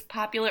 was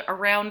popular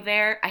around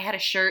there. I had a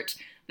shirt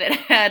that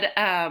had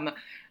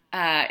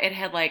it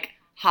had like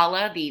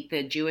holla,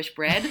 the Jewish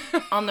bread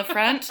on the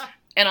front,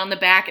 and on the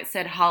back it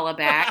said holla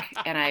back,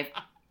 and I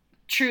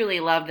truly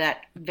love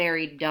that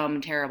very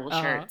dumb, terrible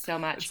shirt so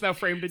much. It's now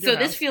framed in your So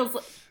house. this feels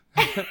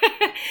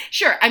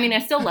sure. I mean, I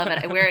still love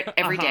it. I wear it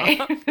every day.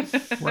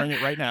 Wearing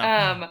it right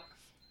now.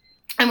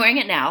 I'm wearing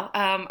it now.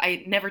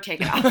 I never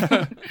take it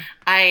off.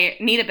 I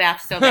need a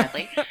bath so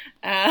badly.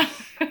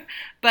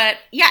 But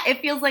yeah, it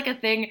feels like a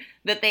thing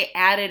that they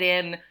added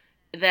in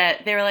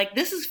that they were like,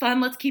 this is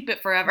fun. Let's keep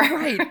it forever.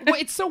 Right. Well,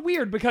 it's so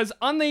weird because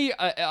on the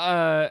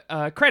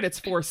credits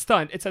for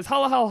Stunt, it says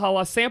Holla Holla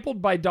Holla,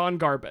 sampled by Don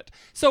Garbett.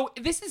 So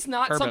this is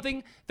not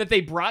something that they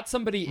brought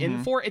somebody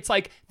in for. It's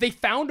like they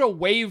found a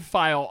WAV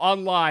file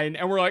online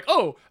and were like,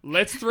 oh,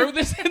 let's throw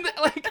this in.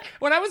 Like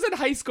when I was in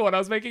high school and I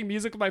was making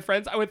music with my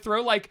friends, I would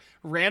throw like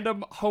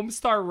random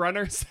Homestar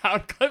Runner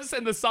sound clips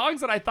in the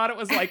songs, and I thought it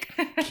was like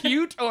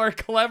cute or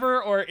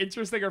clever or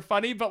interesting or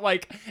funny, but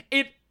like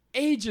it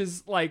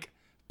ages like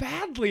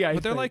badly, I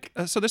But they're think.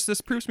 like, so this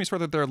proves to me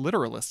sort of they're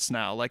literalists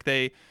now. Like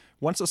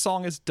once a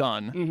song is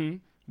done,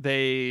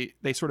 they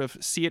sort of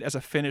see it as a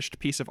finished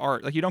piece of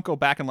art. Like you don't go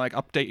back and like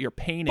update your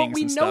paintings. But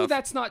we and know stuff.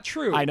 that's not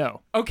true. I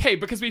know. Okay,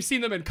 because we've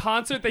seen them in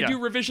concert. They Yeah. do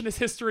revisionist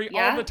history all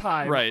Yeah. the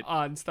time Right.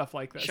 on stuff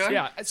like this. Sure.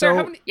 Yeah. So-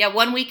 how many? Yeah,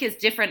 1 week is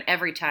different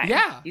every time.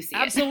 Yeah, you see it.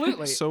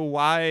 absolutely. So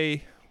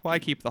why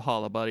keep the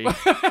holla, buddy?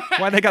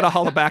 Why they gotta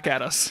holla back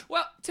at us?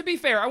 Well, to be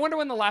fair, I wonder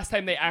when the last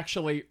time they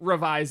actually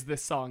revised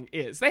this song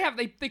is. They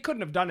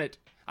couldn't have done it.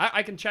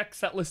 I can check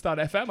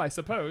setlist.fm, I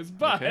suppose,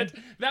 but Okay.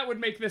 that would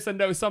make this a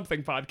Know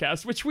Something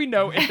podcast, which we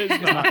know it is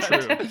not.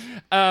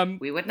 True.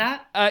 We would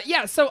not.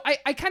 Yeah, so I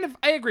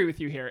agree with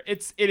you here.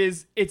 It's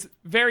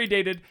very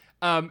dated.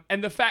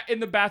 And the fact in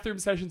the bathroom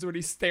sessions when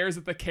he stares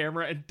at the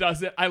camera and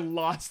does it, I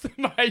lost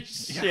my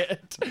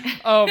shit.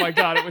 Oh my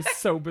god, it was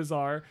so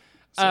bizarre.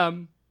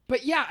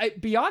 But yeah,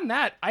 beyond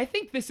that, I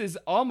think this is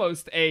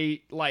almost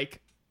a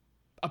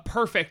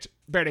perfect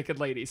Bare Naked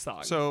Ladies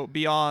song. So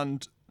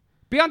beyond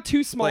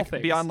two small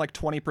things. beyond like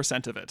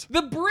 20% of it.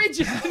 The bridge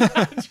is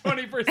not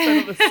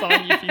 20% of the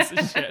song, you piece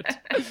of shit.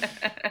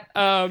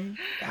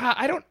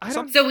 I don't.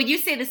 So would you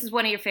say this is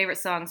one of your favorite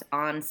songs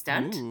on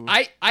Stunt? Ooh.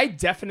 I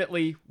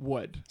definitely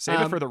would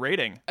Save it for the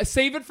rating.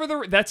 Save it for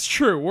the. That's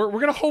true. We're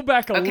gonna hold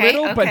back a Okay,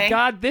 little, but okay.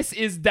 God, this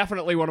is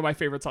definitely one of my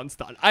favorites on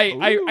Stunt. I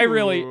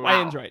really Ooh. I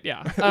Wow. enjoy it.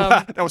 Yeah.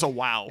 That was a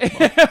wow.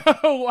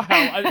 Oh wow,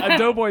 a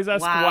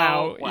Doughboys-esque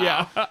wow. Wow.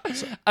 Yeah.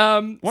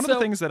 One of the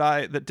things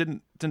that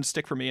didn't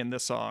stick for me in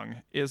this song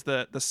is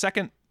the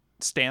second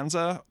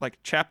stanza, like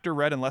chapter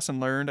read and lesson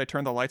learned. I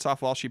turned the lights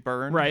off while she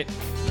burned. Right.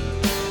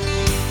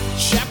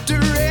 Chapter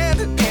read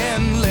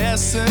and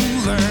lesson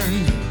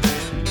learned.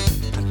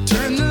 I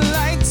turned the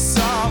lights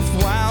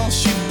off while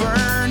she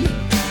burned.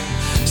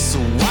 So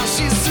while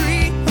she's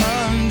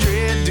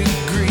 300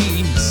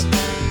 degrees,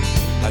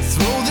 I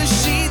throw the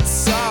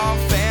sheets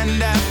off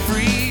and I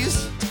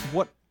freeze.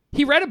 What?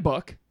 He read a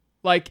book.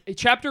 Like a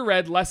chapter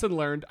read, lesson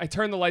learned. I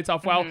turned the lights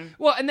off while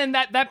well, and then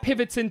that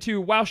pivots into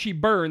while she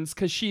burns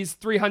because she's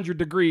 300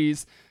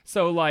 degrees.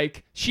 So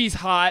like she's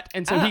hot,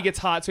 and so he gets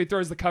hot, so he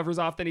throws the covers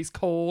off. Then he's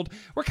cold.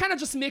 We're kind of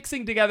just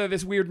mixing together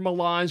this weird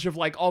melange of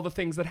like all the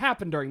things that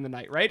happened during the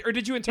night, right? Or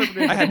did you interpret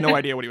it? I had no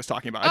idea what he was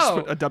talking about. I just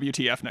Oh. put a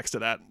WTF next to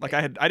that. Like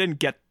I didn't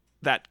get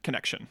that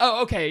connection.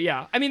 Oh, okay,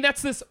 yeah. I mean,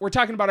 that's this. We're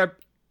talking about our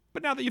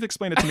But now that you've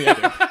explained it to me, I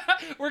do.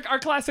 our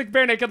classic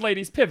Bare Naked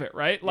Ladies pivot,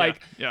 right?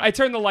 Like, yeah. I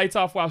turn the lights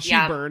off while she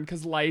Yeah. burned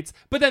because lights.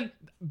 But then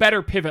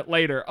better pivot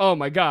later. Oh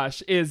my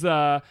gosh, is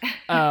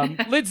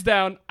lids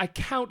down. I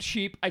count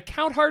sheep. I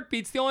count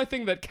heartbeats. The only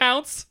thing that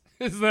counts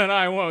is that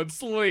I won't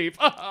sleep.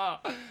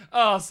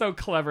 Oh, so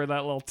clever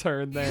that little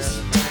turn there.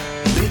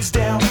 Lids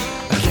down,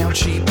 I count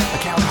sheep, I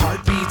count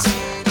heartbeats.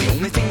 The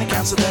only thing that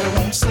counts is that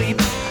I won't sleep.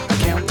 I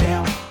count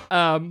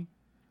down.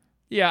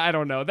 Yeah, I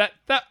don't know that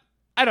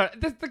I don't.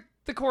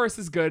 The chorus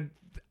is good.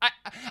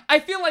 I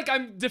feel like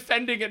I'm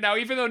defending it now,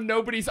 even though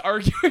nobody's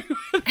arguing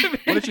with me.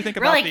 What did you think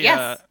We're about like, the?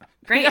 yes,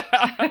 great.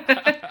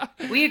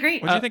 We agree.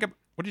 What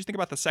did you think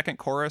about the second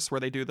chorus where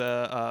they do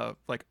the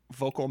like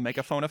vocal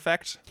megaphone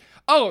effect?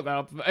 Oh,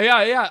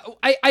 yeah.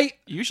 I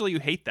Usually you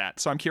hate that,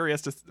 so I'm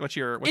curious to what's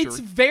your. it's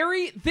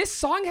very. This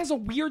song has a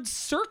weird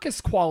circus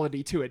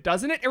quality to it,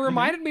 doesn't it? It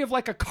reminded me of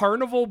like a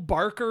carnival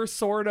barker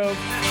sort of.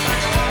 Who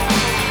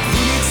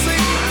needs sleep?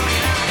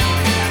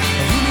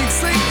 Who needs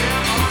sleep?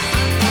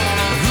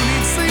 Who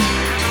needs sleep?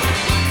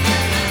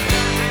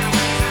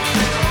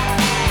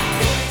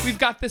 We've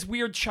got this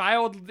weird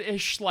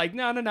childish like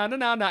na na na na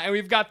na na, and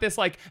we've got this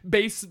like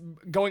bass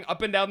going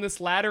up and down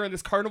this ladder and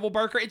this carnival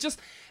barker.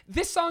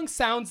 This song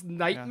sounds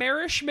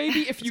nightmarish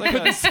maybe if you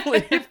couldn't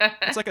sleep.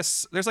 It's like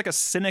there's like a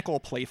cynical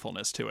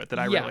playfulness to it that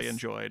I really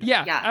enjoyed.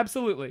 Yeah, Yeah.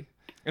 absolutely.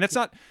 And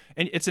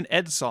it's an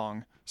Ed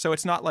song, so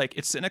it's not like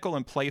it's cynical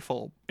and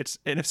playful. I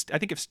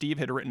think if Steve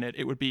had written it,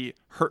 it would be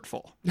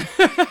hurtful.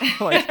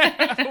 Like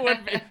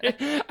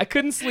I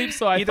couldn't sleep,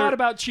 so I thought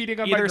about cheating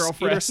on my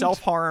girlfriend. either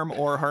self-harm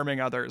or harming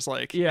others.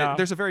 Like Yeah.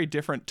 there's a very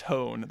different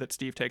tone that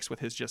Steve takes with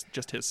his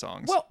just his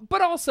songs. Well,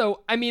 but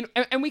also, I mean,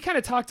 and we kind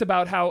of talked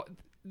about how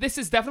this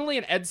is definitely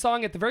an Ed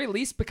song at the very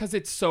least because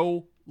it's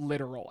so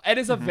literal. Ed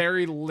is a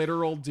very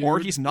literal dude. or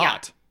he's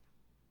not.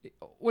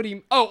 What do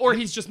you? Oh, or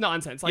he's just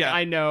nonsense. Like Yeah.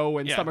 I know,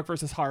 and Yeah. Stomach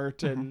versus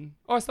Heart, and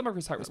Stomach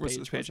versus Heart was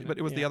Page, wasn't But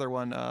it was Yeah. the other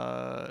one.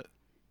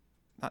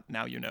 Not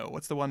Now You Know.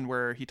 What's the one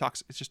where he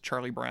talks? It's just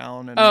Charlie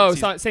Brown. And Oh,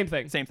 he's- same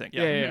thing. Same thing.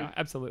 Yeah, Yeah. yeah,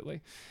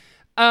 absolutely.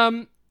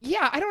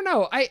 Yeah, I don't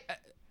know. I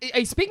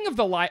speaking of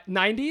the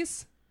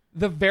 90s,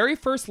 the very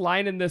first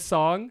line in this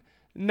song.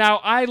 Now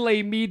I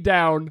lay me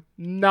down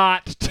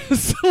not to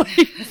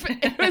sleep.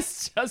 It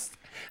was just.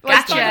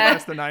 Let's talk Gotcha. about-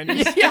 That's the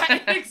 90s.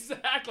 Yeah,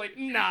 exactly.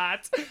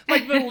 Not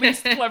like the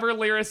least clever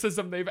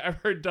lyricism they've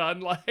ever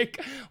done.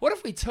 Like, what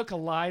if we took a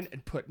line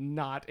and put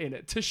 "not" in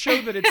it to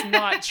show that it's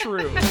not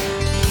true?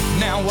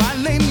 Now I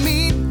lay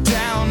me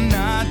down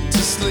not to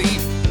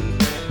sleep.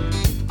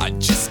 I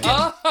just get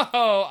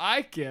Oh,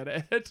 I get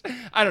it.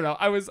 I don't know.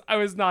 I was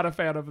not a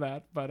fan of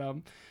that, but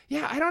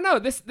yeah, I don't know.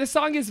 This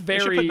song is They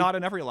should very. put not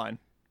in every line.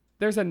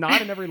 There's a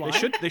 "not" in every line.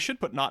 They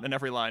should put not in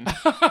every line.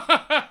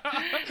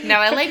 Now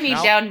I lay me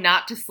Now- down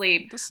not to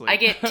sleep. To sleep. I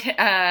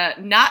get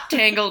not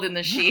tangled in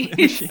the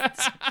sheets.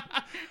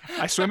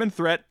 I swim in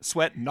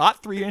sweat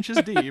not 3 inches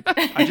deep.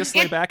 I just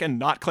lay back and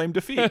not claim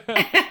defeat.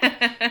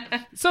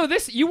 So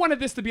you wanted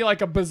this to be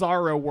like a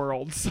Bizarro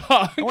World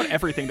song. I want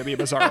everything to be a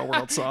Bizarro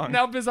World song.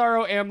 Now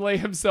Bizarro Am lay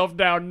himself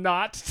down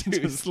not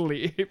to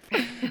sleep.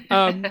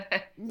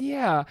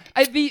 Yeah,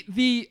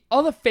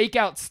 all the fake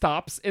out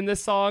stops in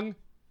this song,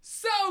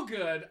 so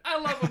good. I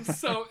love them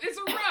so. It's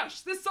a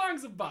rush. This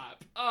song's a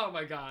bop. Oh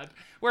my god,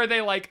 where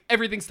they like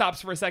everything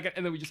stops for a second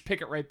and then we just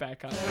pick it right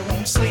back up.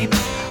 sleep.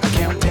 I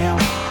count down.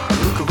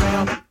 I look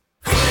around.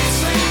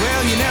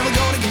 Well, you're never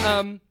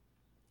gonna get.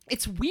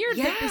 It's weird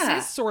that Yeah.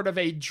 this is sort of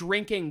a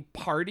drinking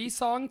party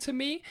song to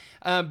me,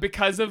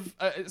 because of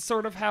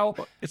sort of how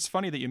It's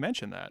funny that you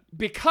mentioned that.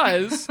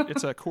 because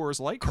It's a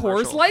Coors Light Coors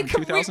commercial Light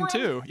from we were-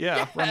 2002.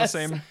 Yeah, we're on the Yes.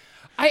 same.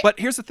 I- But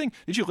here's the thing.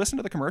 Did you listen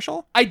to the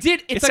commercial? I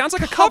did. It sounds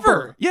like a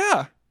cover.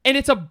 Yeah. And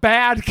it's a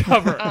bad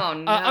cover. Oh,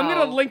 no. I'm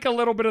going to link a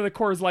little bit of the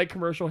Coors Light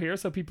commercial here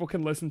so people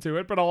can listen to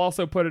it, but I'll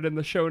also put it in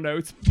the show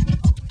notes.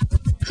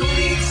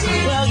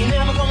 Well, you're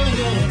never gonna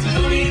get it.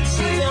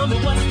 Tell me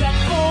what's that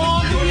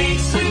for?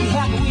 You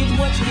happy with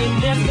what you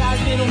get? Them guys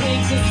been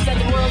awake since the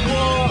Second World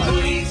War.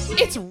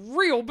 It's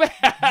real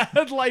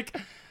bad. Like,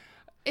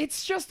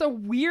 it's just a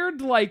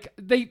weird, like,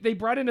 they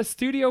brought in a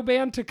studio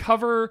band to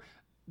cover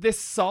this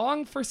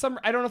song for some,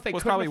 I don't know if they It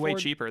was couldn't probably way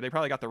afford- cheaper. They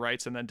probably got the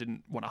rights and then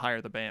didn't want to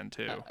hire the band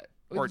too.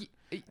 well, Or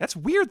that's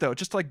weird though.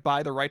 Just to, like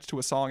buy the rights to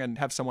a song and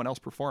have someone else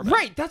perform it.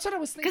 Right, that's what I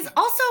was thinking. Because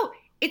also,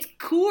 it's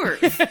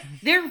Coors.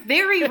 They're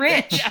very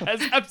rich.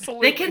 Yes,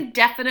 absolutely. They can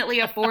definitely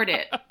afford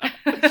it.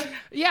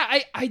 Yeah,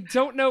 I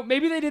don't know.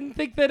 Maybe they didn't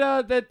think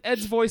that that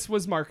Ed's voice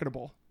was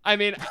marketable. I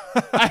mean,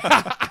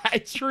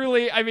 I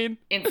truly, I mean,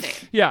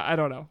 Insane. yeah, I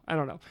don't know.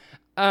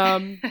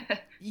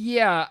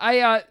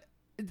 Yeah,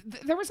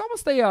 there was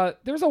almost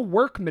there's a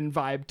Workman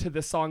vibe to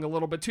this song a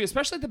little bit too,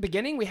 especially at the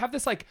beginning. We have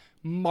this like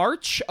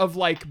march of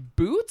like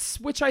boots,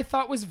 which I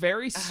thought was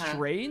very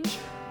strange.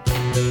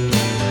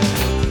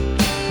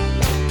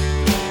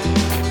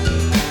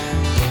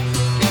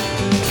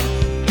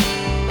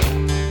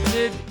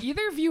 Did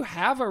either of you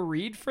have a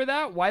read for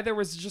that? Why there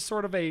was just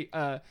sort of a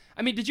I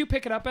mean, did you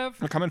pick it up, Ev?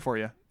 They're coming for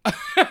you.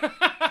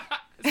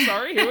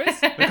 Sorry, who is?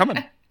 They're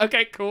coming.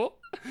 Okay, cool.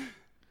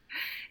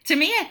 To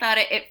me, I thought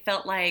it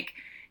felt like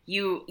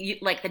you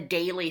like the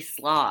daily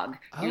slog.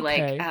 You're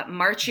Okay. like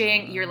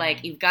marching. You're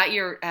like you've got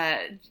your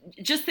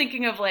just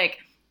thinking of like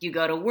you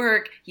go to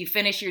work, you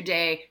finish your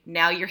day,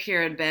 now you're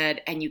here in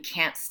bed, and you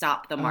can't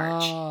stop the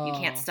march. You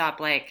can't stop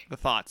like The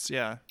thoughts,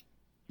 yeah.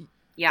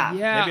 yeah.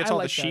 Yeah, Maybe it's I all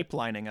like the sheep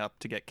lining up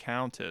to get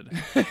counted.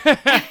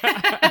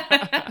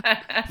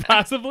 that.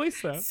 Possibly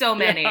so. So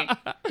many. Maybe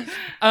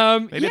it's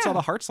yeah. all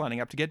the hearts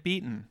lining up to get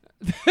beaten.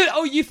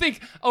 Oh, you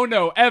think? Oh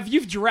no, Ev,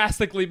 you've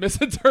drastically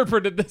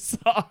misinterpreted this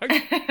song.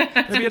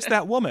 Maybe it's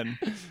that woman.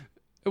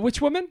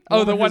 Which woman?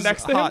 Oh, the one who's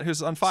next to hot, him.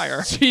 who's on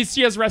fire. She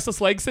has restless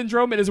leg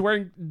syndrome and is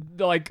wearing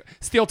like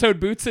steel-toed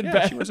boots in Yeah,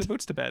 bed. she wears her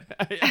boots to bed.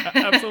 Yeah,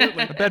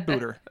 absolutely. A bed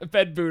booter.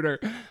 Bed booter.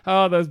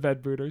 Oh, those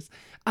bed booters.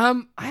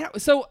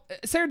 So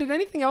Sarah, did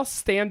anything else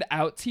stand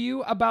out to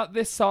you about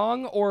this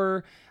song,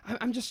 or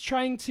I'm just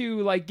trying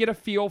to like get a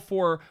feel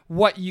for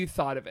what you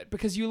thought of it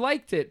because you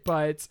liked it,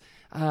 but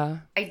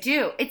I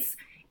do. It's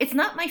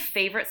not my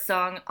favorite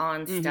song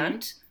on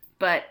Stunt,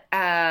 but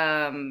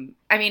I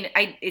mean,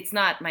 it's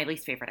not my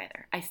least favorite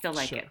either. I still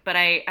like Sure. it, but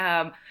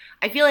I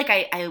feel like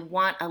I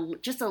want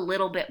just a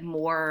little bit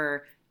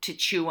more to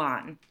chew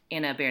on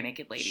in a Bare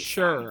Naked Ladies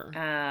Sure.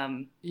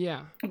 song.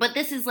 Yeah. But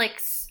this is like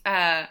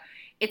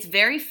it's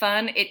very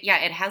fun.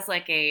 It has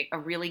like a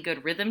really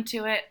good rhythm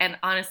to it, and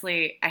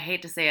honestly, I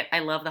hate to say it, I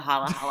love the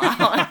holla holla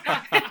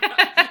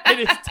holla. It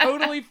is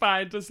totally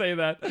fine to say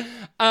that.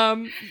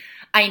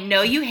 I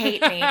know you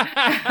hate me.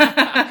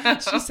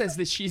 She says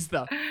that she's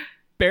the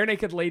Bare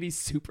Naked Ladies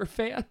super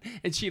fan,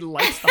 and she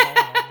likes the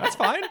holla. That's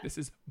fine. This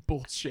is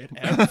bullshit.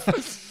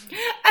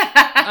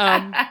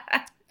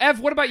 Ev,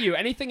 what about you?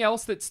 Anything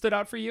else that stood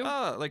out for you?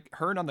 Like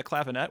Hearn on the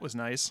clavinet was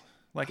nice.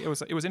 Like it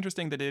was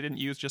interesting that they didn't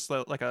use just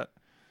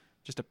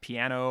a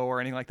piano or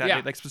anything like that.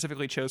 Yeah. They like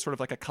specifically chose sort of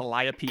like a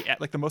Calliope,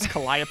 like the most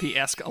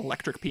Calliope-esque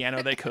electric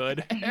piano they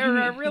could.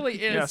 It really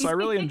is. Yeah, so I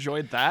really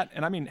enjoyed that.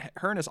 And I mean,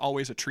 Hearn is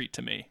always a treat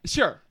to me.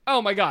 Sure.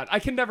 Oh my God, I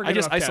can never get I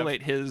just enough Kev.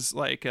 isolate his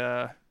like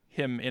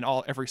him in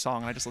every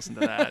song, and I just listen to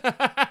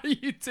that.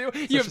 You do.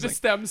 You have just the like-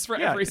 stems for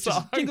every it's just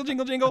song. jingle,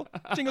 jingle, jingle,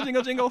 jingle,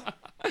 jingle, jingle.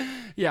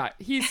 Yeah,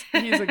 he's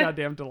a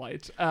goddamn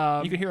delight.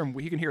 You can hear him.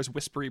 You can hear his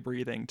whispery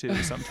breathing too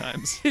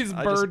sometimes. His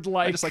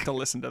bird-like- I just like to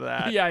listen to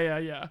that.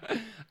 Yeah.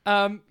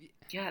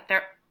 Yeah,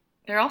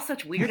 they're all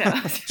such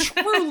weirdos.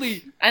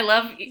 Truly, I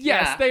love.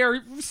 yes, they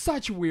are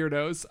such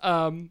weirdos.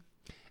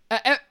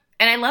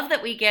 And I love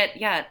that we get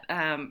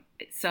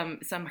some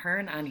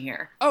Hearn on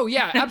here. Oh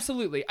yeah,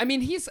 absolutely. I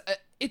mean,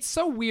 it's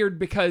so weird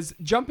because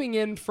jumping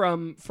in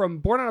from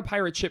Born on a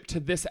Pirate Ship to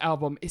this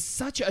album is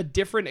such a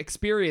different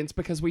experience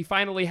because we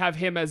finally have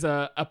him as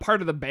a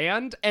part of the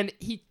band, and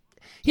he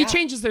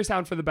changes their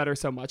sound for the better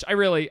so much.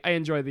 I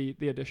enjoy the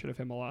addition of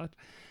him a lot.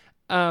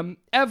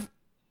 Ev,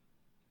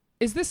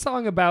 is this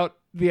song about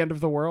the end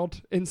of the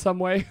world in some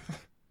way?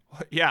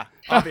 Yeah,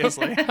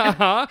 obviously.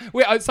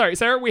 Uh-huh. Sorry,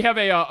 Sarah. We have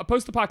a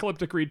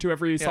post-apocalyptic read to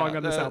every song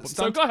on this album.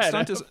 So go ahead.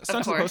 Stunt is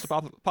a course.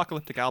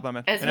 post-apocalyptic album,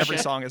 and As we every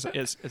should. song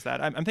is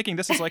that. I'm thinking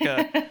this is like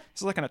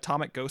an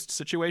atomic ghost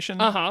situation.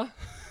 Uh-huh.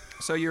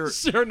 So you're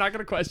Sure, not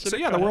gonna question. so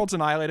it. yeah, Go the ahead. world's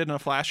annihilated in a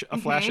flash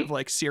of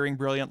like searing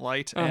brilliant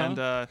light,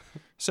 and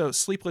so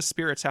sleepless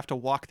spirits have to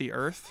walk the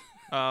earth,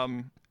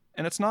 and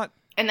it's not.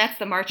 And that's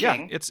the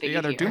marching. Yeah, that you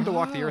they're hear. doomed to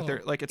walk the earth.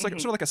 They're like it's like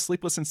sort of like a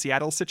Sleepless in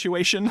Seattle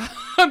situation.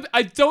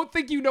 I don't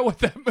think you know what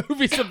that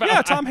movie's about.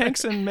 Yeah, Tom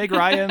Hanks and Meg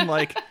Ryan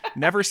like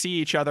never see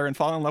each other and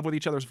fall in love with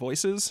each other's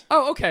voices.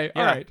 Oh, okay.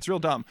 All Yeah, right. it's real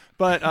dumb.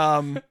 But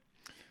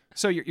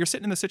so you're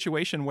sitting in the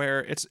situation where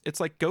it's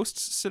like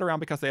ghosts sit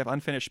around because they have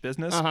unfinished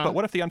business. Uh-huh. But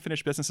what if the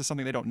unfinished business is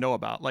something they don't know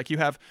about? Like you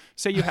have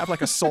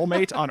like a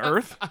soulmate on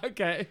Earth,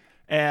 Okay.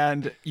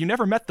 and you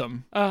never met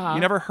them, Uh-huh. you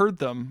never heard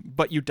them,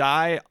 but you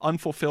die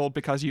unfulfilled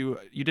because you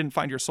didn't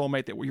find your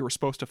soulmate that you were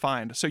supposed to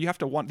find. So you have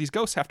to these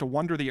ghosts have to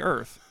wander the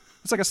Earth.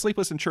 It's like a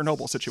Sleepless in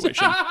Chernobyl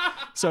situation.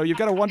 So you've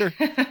got to wander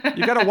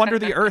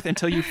the Earth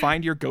until you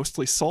find your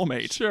ghostly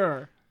soulmate.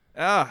 Sure.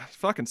 Ah,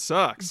 fucking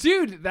sucks.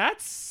 Dude,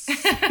 that's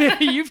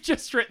you've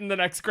just written the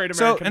next great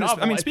So, American and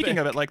novel. I mean, speaking think.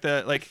 of it, like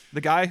the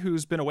guy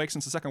who's been awake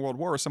since the Second World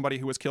War is somebody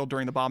who was killed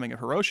during the bombing of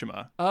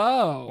Hiroshima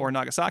Oh. or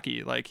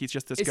Nagasaki. Like he's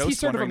just this Is ghost he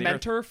sort of a wandering the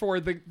earth. mentor for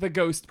the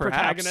ghost Perhaps.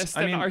 protagonist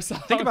I in mean, our song?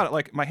 think about it.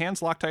 Like my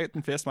hands locked tight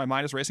and fist. My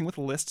mind is racing with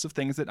lists of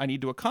things that I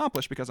need to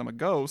accomplish because I'm a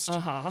ghost.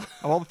 Uh-huh.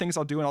 Of all the things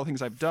I'll do and all the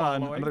things I've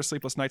done, Following. another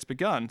sleepless night's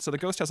begun. So the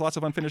ghost has lots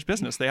of unfinished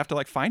business. They have to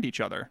like find each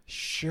other.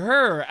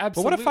 Sure, absolutely.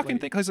 But what a fucking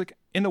thing! Because like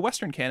in the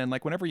Western canon,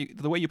 like whenever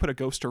the way you put a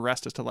ghost to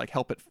rest is to like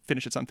help it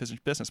finish its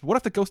unfinished business. But what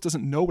if the ghost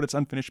doesn't know what its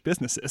unfinished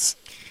business is?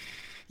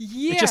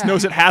 Yeah. It just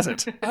knows it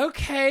hasn't.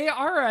 Okay,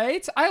 all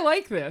right. I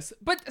like this.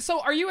 But so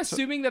are you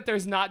assuming that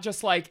there's not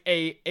just like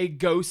a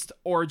ghost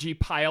orgy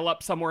pile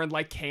up somewhere in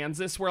like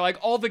Kansas where like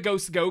all the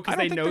ghosts go because I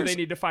don't they think know they there's-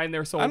 need to find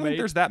their soulmate? I don't think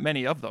there's that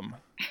many of them.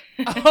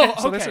 Oh,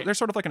 So okay. there's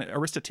sort of like an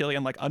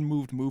Aristotelian, like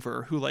unmoved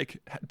mover who like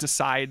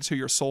decides who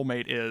your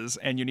soulmate is,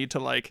 and you need to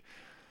like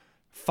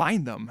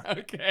find them,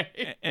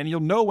 Okay. and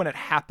you'll know when it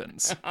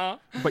happens,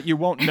 but you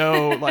won't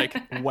know like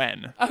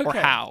when or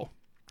Okay. how,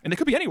 and it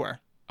could be anywhere.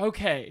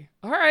 Okay.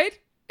 All right.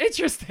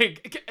 Interesting.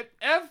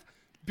 Ev,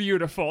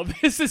 beautiful.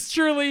 This is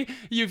truly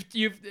you've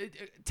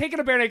taken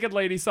a Bare Naked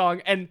Lady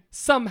song and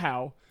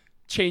somehow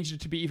changed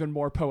it to be even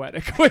more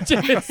poetic, which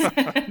is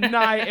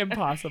nigh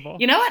impossible.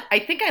 You know what? I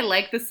think I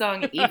like the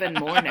song even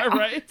more now.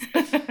 Right?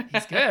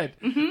 He's good.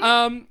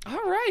 All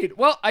right.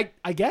 Well,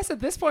 I guess at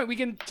this point we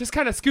can just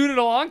kind of scoot it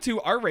along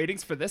to our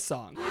ratings for this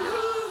song.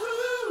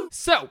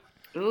 So,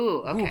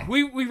 Ooh, okay.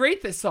 we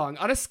rate this song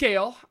on a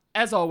scale,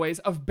 as always,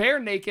 of bare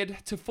naked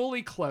to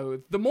fully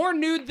clothed. The more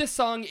nude this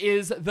song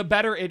is, the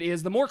better it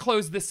is. The more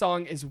clothes this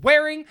song is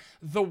wearing,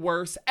 the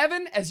worse.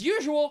 Evan, as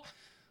usual,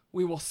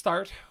 we will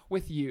start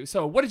with you.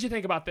 So, what did you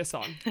think about this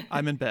song?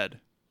 I'm in bed.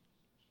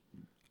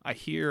 I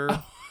hear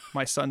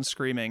my son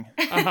screaming,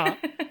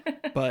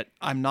 but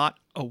I'm not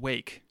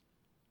awake.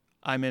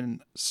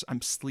 I'm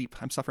sleep.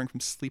 I'm suffering from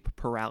sleep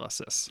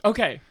paralysis.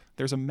 Okay.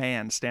 There's a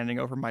man standing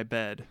over my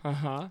bed.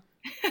 Uh-huh.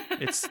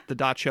 It's the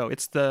Dacho.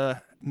 It's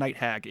the Night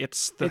Hag.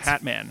 It's the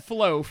Hat Man.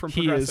 Flo from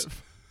He is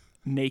Progressive.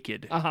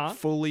 naked, Uh-huh.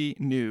 fully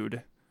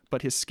nude,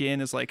 but his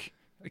skin is like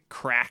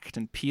cracked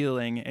and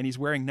peeling, and he's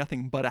wearing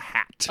nothing but a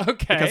hat.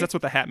 Okay. Because that's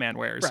what the Hat Man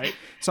wears. Right.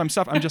 So I'm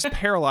just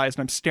paralyzed,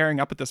 and I'm staring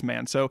up at this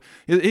man. So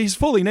he's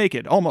fully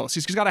naked, almost.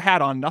 He's got a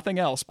hat on, nothing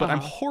else, but I'm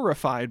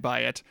horrified by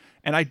it,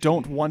 and I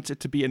don't want it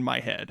to be in my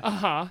head.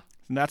 Uh-huh.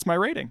 And that's my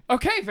rating.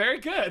 Okay, very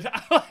good.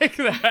 I like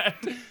that.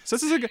 So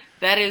this is a good...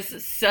 That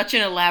is such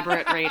an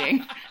elaborate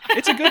rating.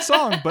 It's a good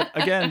song, but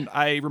again,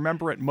 I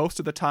remember it most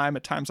of the time.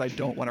 At times, I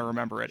don't want to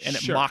remember it, and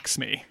it Sure. mocks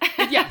me.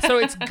 Yeah, so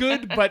it's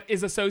good, but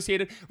is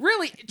associated.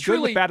 Really,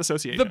 truly, with bad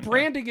association. the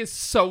branding is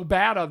so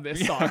bad on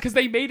this song because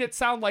they made it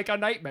sound like a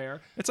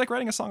nightmare. It's like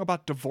writing a song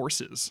about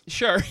divorces,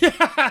 Sure. Yeah,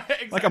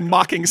 exactly. like a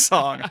mocking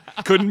song.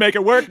 Couldn't make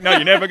it work? No,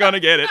 you're never gonna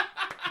get it.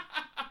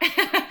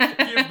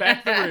 Give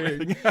back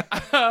the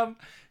ring.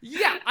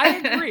 Yeah, I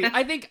agree.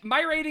 I think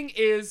my rating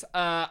is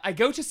I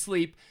go to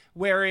sleep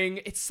wearing,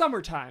 it's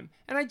summertime,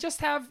 and I just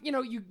have,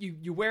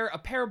 you wear a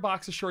pair of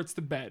boxer shorts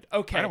to bed.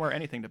 Okay. I don't wear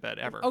anything to bed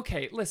ever.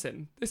 Okay,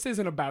 listen, this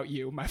isn't about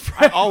you, my I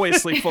friend.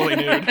 always sleep fully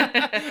nude.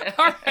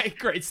 All right,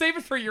 great. Save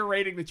it for your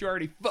rating that you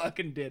already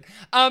fucking did.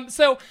 And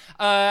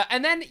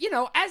then,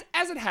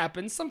 as it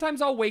happens,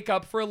 sometimes I'll wake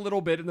up for a little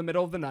bit in the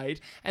middle of the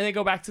night and then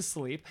go back to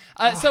sleep.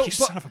 you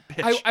son of a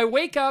bitch. I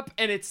wake up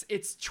and it's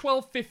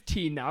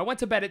 12:15 now. I went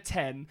to bed at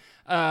 10.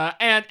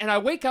 And I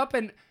wake up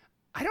and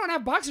I don't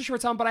have boxer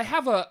shorts on, but I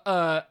have Is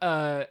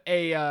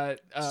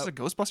this a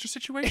Ghostbuster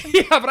situation?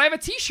 yeah, but I have a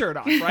t-shirt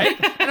on, right?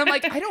 And I'm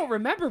like, I don't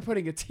remember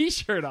putting a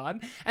t-shirt on.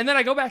 And then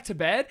I go back to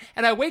bed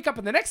and I wake up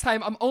and the next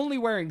time I'm only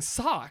wearing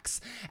socks.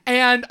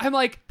 And I'm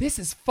like, this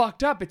is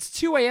fucked up. It's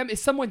 2 a.m.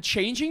 Is someone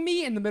changing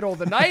me in the middle of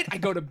the night? I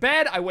go to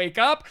bed, I wake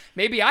up.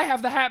 Maybe I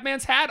have the Hat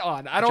Man's hat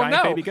on. I don't Giant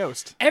know. baby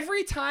ghost.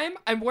 Every time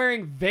I'm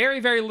wearing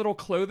very, very little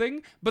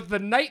clothing, but the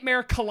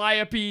Nightmare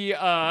Calliope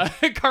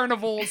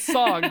Carnival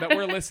song that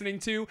we're listening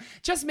to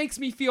just makes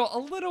me feel a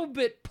little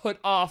bit put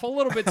off, a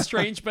little bit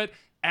strange, but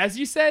as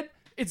you said,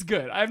 it's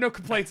good. I have no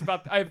complaints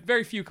I have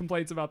very few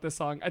complaints about this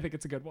song. I think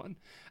it's a good one.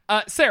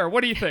 Sarah,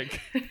 what do you think?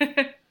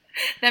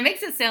 That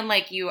makes it sound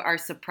like you are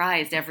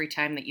surprised every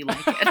time that you like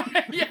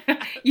it.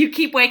 Yeah. You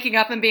keep waking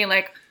up and being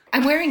like,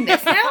 I'm wearing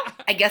this now?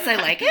 I guess I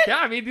like it? Yeah,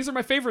 I mean, these are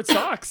my favorite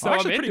socks. So I'm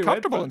actually I'm pretty into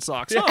comfortable it, in but-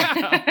 socks.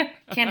 Huh?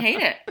 Can't hate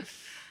it.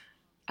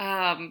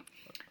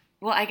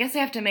 Well, I guess I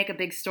have to make a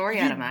big story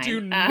out of mine.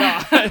 Do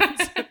not.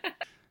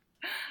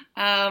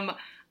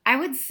 I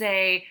would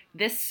say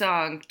this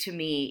song to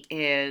me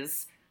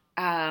is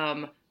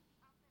up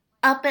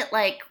at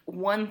like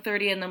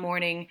 1:30 in the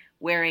morning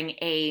wearing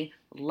a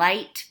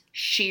light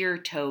sheer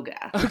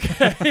toga.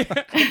 Okay.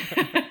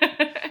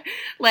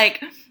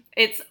 Like,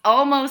 it's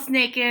almost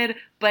naked,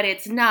 but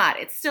it's not.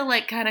 It's still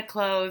like kind of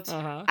clothed.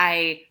 Uh-huh.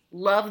 I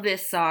love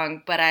this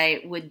song, but I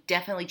would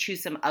definitely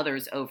choose some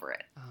others over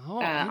it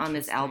on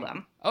this interesting.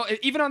 album. Oh,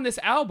 even on this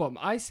album.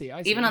 I see.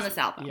 Even I on see. this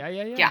album. Yeah.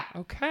 Yeah.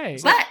 Okay.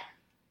 But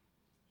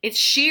it's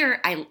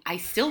sheer. I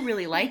still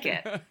really like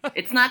it.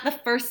 It's not the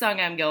first song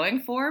I'm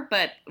going for,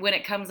 but when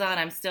it comes on,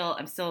 I'm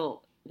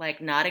still like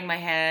nodding my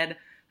head.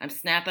 I'm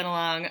snapping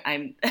along.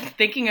 I'm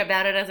thinking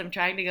about it as I'm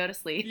trying to go to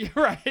sleep. You're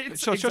right. It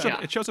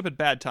shows up at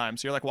bad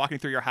times. So you're like walking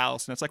through your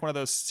house, and it's like one of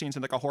those scenes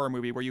in like a horror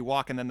movie where you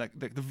walk, and then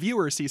the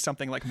viewer sees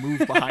something like move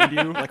behind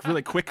you, like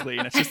really quickly,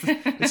 and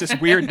it's this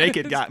weird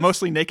naked guy,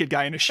 mostly naked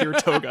guy in a sheer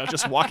toga,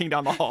 just walking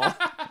down the hall.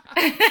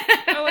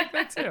 I like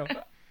that too.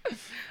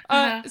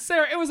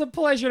 Sarah, it was a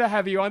pleasure to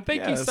have you on.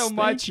 Thank you Yes, so thank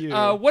much. you.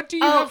 What do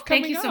you have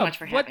coming thank you so up? much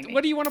for having me.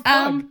 What do you want to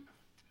plug?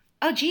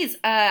 Oh, geez.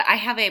 I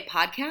have a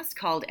podcast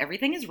called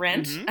Everything is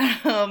Rent.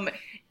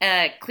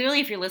 Clearly,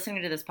 if you're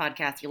listening to this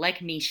podcast, you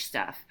like niche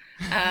stuff.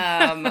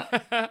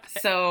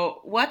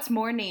 So what's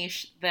more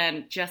niche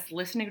than just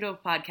listening to a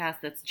podcast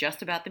that's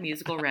just about the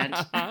musical Rent?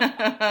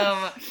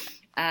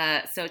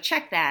 So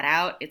check that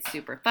out. It's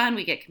super fun.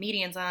 We get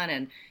comedians on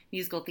and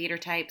musical theater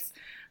types.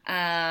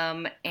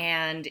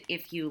 And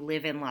if you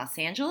live in Los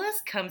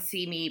Angeles, come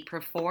see me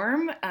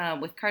perform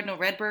with Cardinal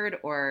Redbird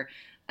or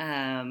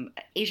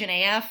Asian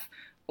AF.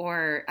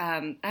 Or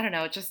I don't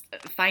know, just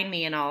find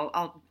me and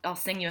I'll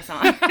sing you a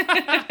song.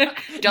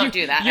 Don't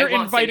do that. You're I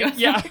won't inviting. sing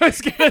you a Yeah, song. I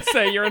was gonna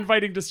say you're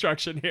inviting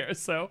destruction here.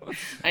 So,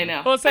 I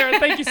know. well, Sarah,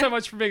 thank you so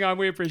much for being on.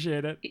 We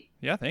appreciate it.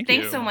 Yeah, thank you.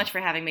 Thanks so much for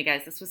having me,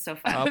 guys. This was so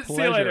fun. A See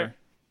you later.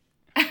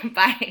 pleasure.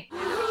 Bye.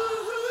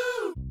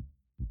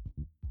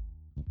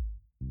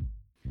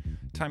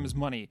 Time is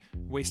money.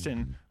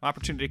 Wasting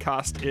opportunity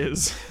cost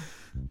is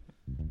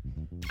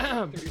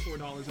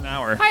 $34 an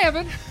hour. Hi,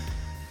 Evan.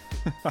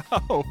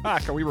 Oh,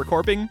 heck, are we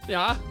recording?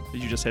 Yeah.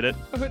 Did you just hit it?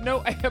 No,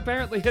 I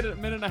apparently hit it a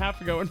minute and a half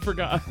ago and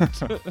forgot.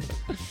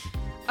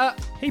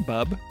 Hey,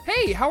 bub.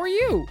 Hey, how are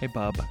you? Hey,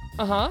 bub.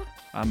 Uh huh.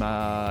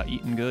 I'm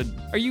eating good.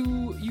 Are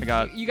you I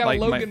got you got light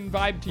a Logan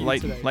vibe to you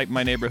Light, today? light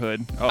my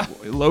neighborhood. Oh,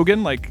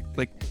 Logan, like,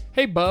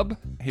 Hey, bub.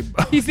 hey,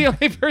 bub. He's the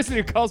only person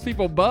who calls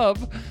people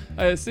bub,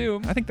 I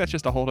assume. I think that's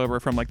just a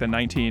holdover from like the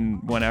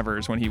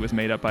 19-whenevers when he was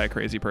made up by a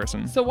crazy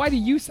person. So why do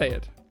you say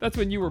it? That's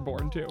when you were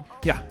born too.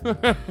 Yeah.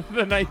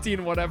 The 19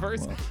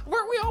 whatevers.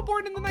 Weren't we all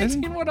born in the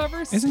 19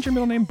 whatevers? Isn't your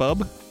middle name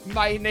Bub?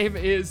 My name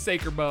is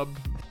Saker Bub.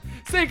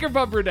 Sacred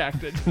but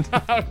redacted.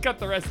 I'll cut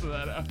the rest of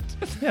that out.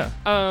 Yeah,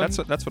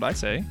 that's what I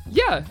say.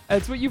 Yeah,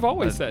 that's what you've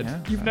always said. yeah,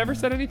 You've never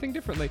said anything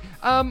differently.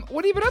 What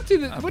have you been up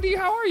to?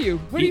 How are you?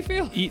 What do you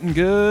feel Eating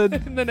good,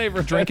 in the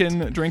neighborhood?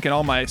 drinking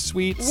all my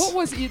sweets. What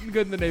was eating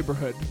good in the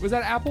neighborhood? Was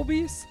that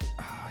Applebee's?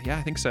 Yeah,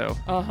 I think so.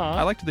 Uh-huh.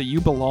 I liked the "You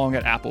belong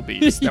at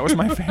Applebee's." That was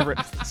my favorite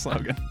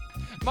slogan.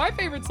 My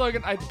favorite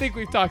slogan, I think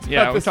we've talked about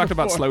Yeah, this we've talked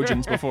about before.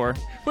 slogans before.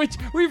 Which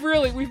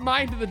we've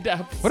mined to the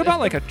depths. What about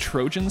like a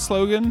Trojan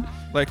slogan,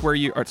 like where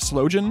you or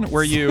slogan,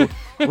 where you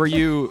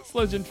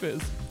Slogan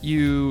Fizz?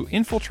 you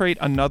infiltrate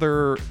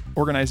another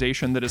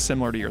organization that is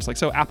similar to yours. Like,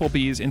 so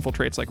Applebee's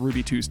infiltrates like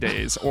Ruby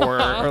Tuesdays or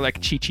like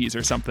Chi-Chi's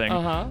or something.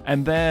 Uh-huh.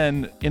 And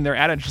then in their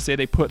adage, say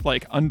they put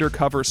like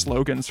undercover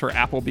slogans for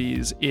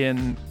Applebee's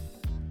in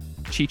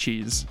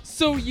Chi-Chi's.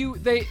 So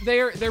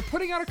they're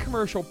putting out a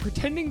commercial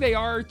pretending they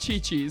are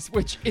Chi-Chi's,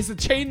 which is a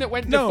chain that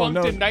went No, defunct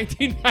no. in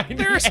 1998.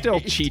 There are still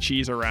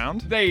Chi-Chi's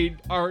around.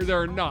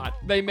 They're not.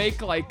 They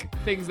make like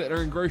things that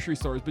are in grocery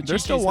stores, but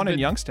There's still Chi-Chi's one have in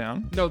been-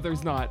 Youngstown. No,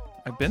 there's not.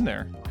 I've been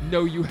there.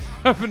 No, you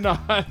have not.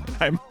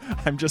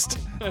 I'm just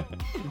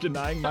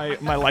denying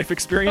my life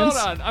experience.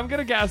 Hold on, I'm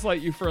gonna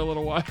gaslight you for a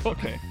little while.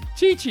 Okay.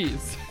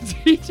 Chi-Chi's.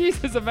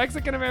 Chi-Chi's is a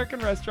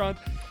Mexican-American restaurant.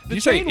 The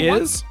You say chain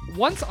is?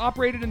 once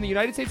operated in the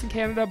United States and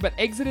Canada, but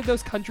exited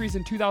those countries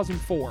in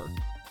 2004.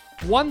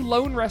 One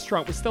lone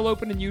restaurant was still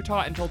open in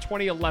Utah until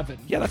 2011.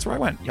 Yeah, that's where I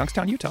went.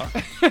 Youngstown, Utah.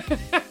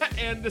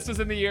 And this was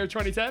in the year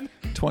 2010?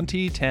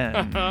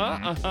 2010.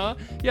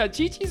 Yeah,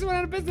 Chi-Chi's went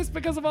out of business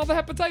because of all the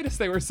hepatitis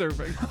they were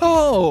serving.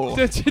 Oh.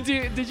 Did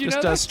you Just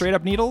know that? straight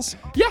up needles?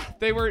 Yeah,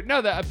 they were. No,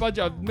 a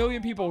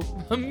million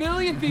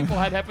people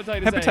had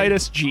hepatitis A.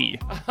 Hepatitis G.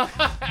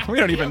 We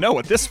don't even know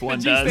what this The one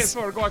G stands does.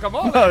 for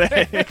guacamole. Oh,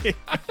 they,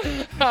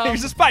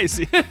 it's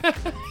spicy.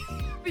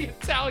 The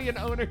Italian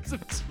owners of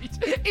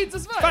Chi-Chi's. It's a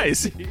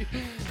spicy.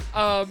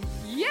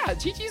 Yeah,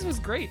 Chi-Chi's was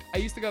great. I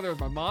used to go there with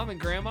my mom and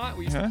grandma.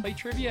 We used to play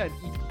trivia and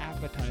eat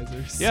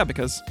appetizers. Yeah,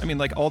 because I mean,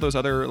 like all those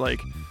other like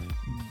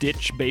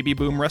ditch baby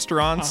boom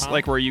restaurants,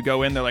 like where you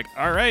go in, they're like,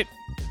 all right,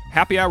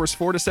 happy hours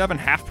 4 to 7,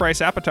 half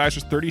price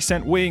appetizers,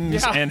 30-cent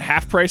wings, Yeah. and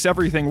half price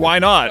everything. Why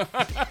not?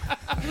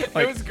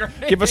 It was great.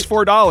 Give us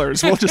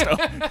 $4. We'll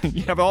just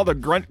you have all the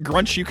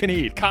grunch you can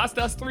eat. Cost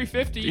us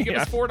 $3.50. You give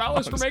Yeah. us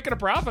 $4 for making a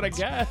profit, I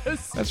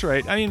guess. That's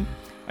right. I mean,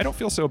 I don't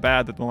feel so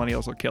bad that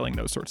millennials are killing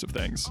those sorts of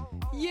things.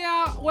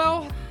 Yeah,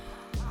 well,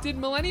 did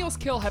millennials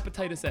kill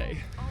hepatitis A?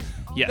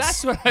 Yes.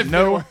 That's what I've been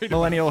No worried about.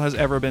 millennial has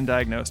ever been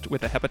diagnosed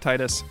with a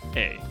hepatitis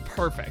A.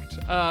 Perfect.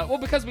 Well,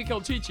 because we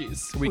killed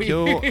Chi-Chi's. We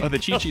kill the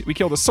Chi-Chi. We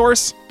kill the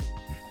source.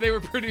 They were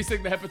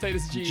producing the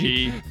hepatitis G.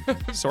 G.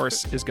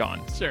 Source is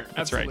gone. Sure,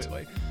 That's absolutely.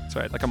 right. That's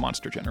right. Like a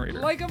monster generator.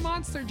 Like a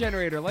monster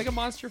generator, like a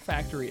monster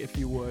factory, if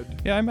you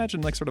would. Yeah, I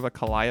imagine like sort of a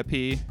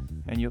calliope,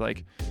 and you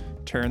like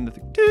turn the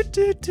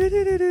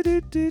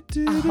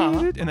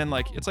and then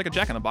like it's like a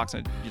Jack in the Box,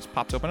 and it just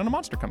pops open and a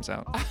monster comes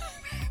out.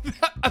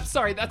 I'm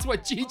sorry, that's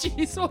what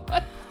Chi-Chi's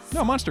was?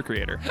 No, Monster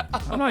Creator.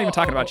 I'm not even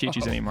talking about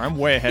Chi-Chi's anymore. I'm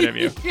way ahead of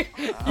you.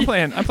 I'm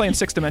playing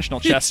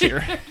 6-dimensional chess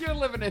here. You're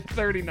living in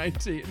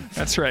 3019.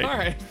 That's right. All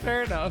right,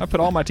 fair enough. I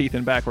put all my teeth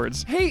in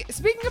backwards. Hey,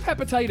 speaking of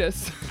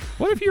hepatitis,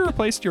 What if you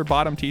replaced your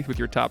bottom teeth with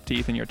your top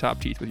teeth and your top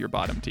teeth with your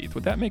bottom teeth?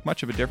 Would that make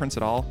much of a difference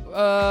at all?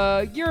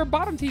 your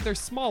bottom teeth are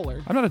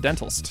smaller. I'm not a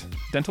dentalist.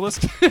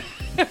 Dentalist?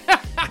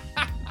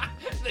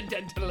 The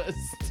dentalist.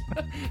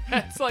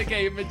 That's like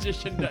a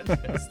magician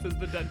dentist is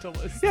the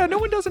dentalist. Yeah, no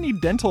one does any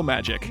dental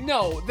magic.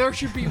 No, there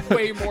should be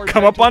way more.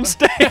 Come up on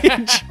dental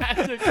stage.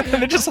 magic.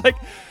 And it just like,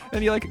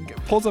 and he like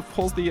pulls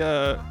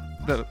the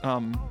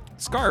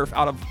scarf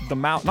out of the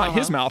mouth, not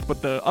his mouth,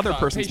 but the other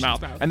person's patient's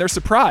mouth, mouth. and they're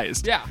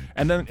surprised. Yeah.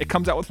 And then it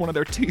comes out with one of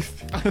their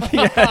teeth at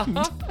the end.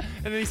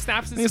 And then he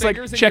snaps his And he's like,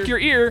 fingers. check and your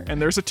ear,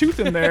 and there's a tooth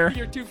in there.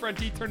 Your two front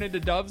teeth turn into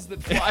doves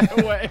that fly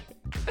away.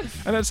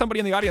 And then somebody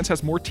in the audience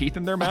has more teeth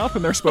in their mouth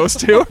than they're supposed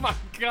to. Oh my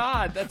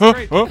God, that's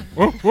great. Oh.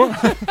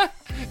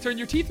 Turn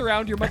your teeth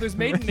around. Your mother's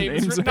maiden name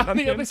is Name's written on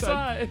the other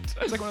inside.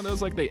 side. It's like one of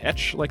those, like they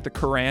etch like the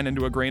Quran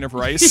into a grain of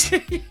rice.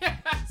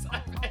 Yes,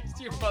 I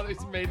etched your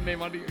mother's maiden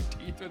name onto your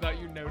teeth without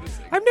you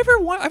noticing.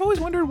 I've always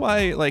wondered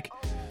why, like,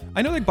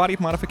 I know like body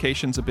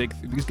modification's a big,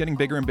 because getting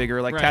bigger and bigger.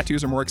 Like Right.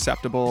 tattoos are more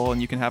acceptable,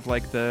 and you can have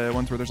like the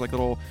ones where there's like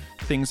little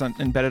things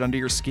embedded under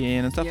your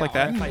skin and stuff Yeah, like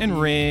that, RFID. and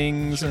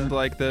rings Sure. and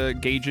like the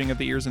gauging of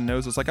the ears and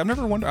noses. Like I've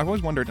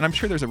always wondered, and I'm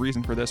sure there's a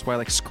reason for this, why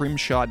like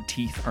scrimshawed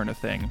teeth aren't a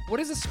thing. What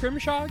is a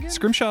scrimshaw again?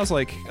 Scrimshaw's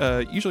like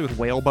usually with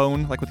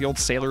whalebone, like what the old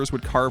sailors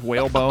would carve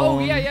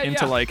whalebone yeah,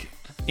 into yeah. like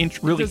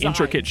really Designs.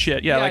 intricate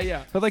shit. Yeah, Yeah, like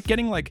yeah. but like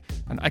getting like,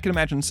 and I can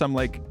imagine some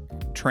like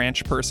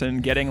tranche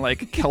person getting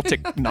like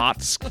Celtic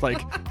knots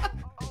like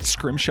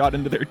scrimshot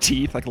into their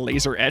teeth, like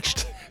laser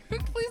etched.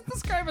 Please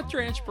describe a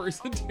tranche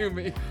person to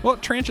me. Well,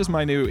 tranche is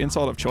my new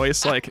insult of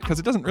choice, like because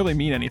it doesn't really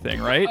mean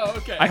anything, right? Oh,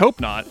 okay. I hope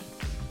not.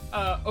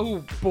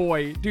 Oh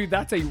boy, dude,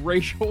 that's a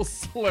racial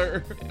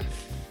slur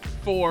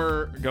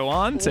for. Go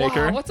on,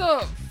 Taker. Wow, what's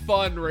a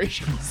fun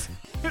racial slur?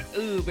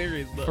 Ooh, there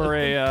is none. For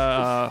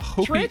a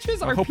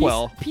Tranches are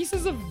Hopewell.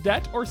 pieces of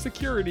debt or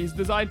securities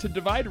designed to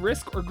divide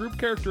risk or group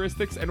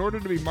characteristics in order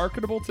to be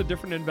marketable to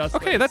different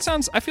investors. Okay, that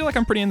sounds. I feel like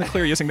I'm pretty in the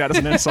clear using that as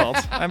an insult.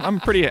 I'm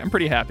pretty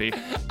happy.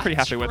 Pretty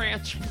happy with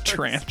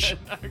tranche.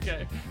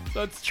 Okay,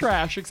 so it's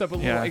trash except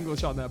with a little Yeah.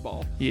 English on that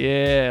ball.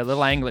 Yeah,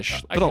 little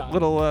English, I got it.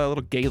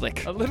 little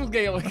Gaelic. A little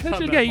Gaelic. on Little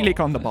that Gaelic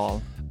ball. on the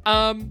ball.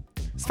 35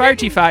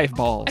 35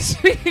 balls.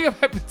 Speaking of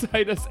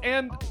hepatitis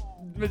and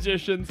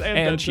magicians and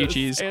And dentists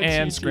Chi-Chis and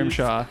Chi-Chis,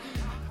 Scrimshaw.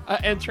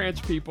 and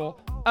tranche people.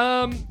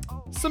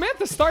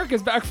 Samantha Stark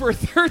is back for a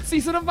third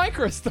season of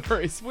Micro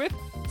Stories with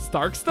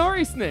Stark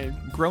Stories name.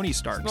 Grony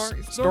Starks.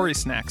 Snor- Story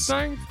snacks.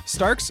 Stark,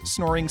 Starks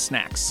snoring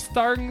snacks.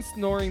 Stark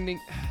snoring.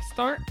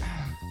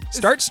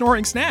 Start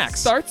snoring snacks.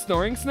 Start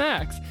snoring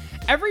snacks.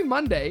 Every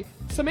Monday,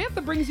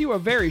 Samantha brings you a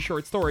very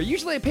short story,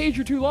 usually a page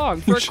or two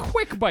long, for a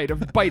quick bite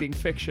of biting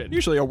fiction.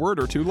 Usually a word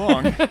or two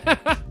long.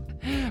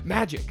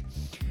 Magic.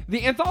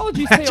 The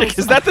anthology's Magic. tales.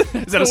 Is that a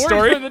the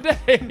story? word for the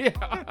day.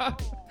 Yeah.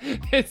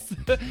 It's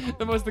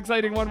the most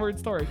exciting one-word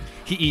story.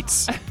 He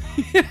eats.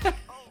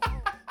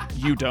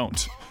 You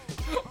don't.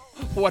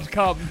 What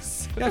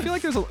comes? Yeah, I feel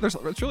like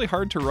it's really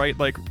hard to write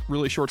like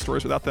really short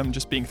stories without them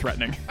just being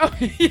threatening. Oh,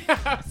 yeah,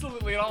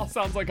 absolutely. It all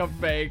sounds like a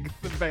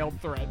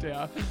veiled threat.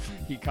 Yeah,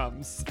 he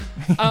comes.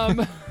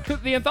 The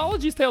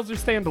anthology's tales are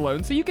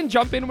standalone, so you can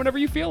jump in whenever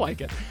you feel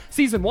like it.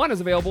 Season 1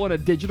 is available in a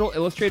digital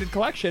illustrated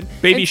collection.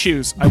 Baby and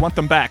shoes. I want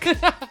them back.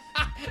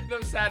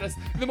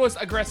 the most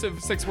aggressive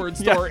 6-word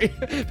story.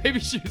 Baby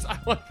shoes. I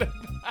want them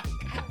back.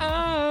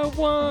 I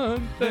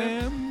want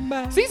them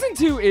back. Season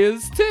 2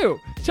 is 2.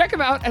 Check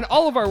them out and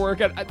all of our work.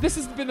 This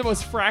has been the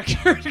most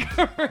fractured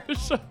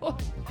commercial.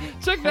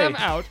 Check them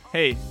out.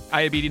 Hey,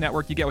 IABD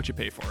Network, you get what you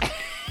pay for.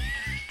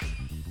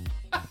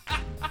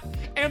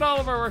 And all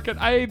of our work at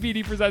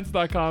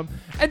iabdpresents.com.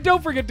 And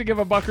don't forget to give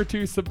a buck or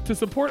two to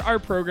support our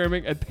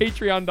programming at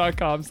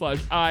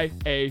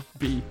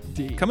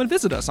patreon.com/IABD. Come and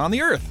visit us on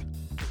the Earth.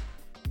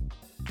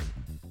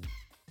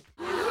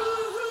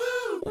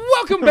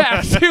 Welcome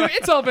back to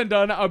It's All Been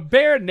Done, a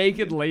bare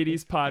naked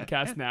ladies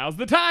podcast. Now's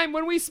the time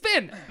when we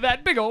spin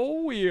that big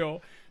ol'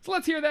 wheel. So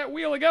let's hear that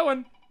wheel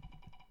a-going.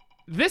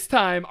 This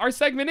time, our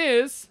segment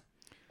is...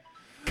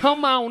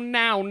 Come on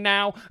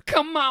now.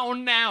 Come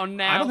on now.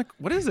 I don't think.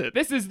 What is it?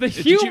 This is the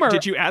Did you- humor.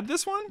 Did you add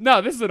this one? No,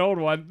 this is an old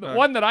one. Oh.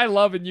 One that I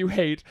love and you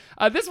hate.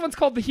 This one's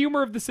called The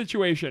Humor of the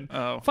Situation.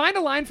 Oh. Find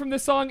a line from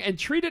this song and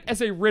treat it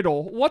as a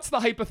riddle. What's the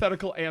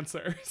hypothetical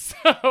answer?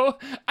 So,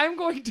 I'm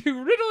going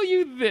to riddle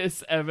you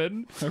this,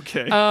 Evan.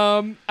 Okay.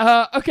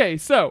 Okay,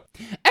 so,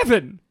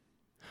 Evan,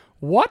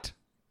 what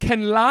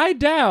can lie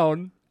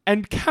down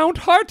and count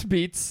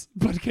heartbeats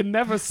but can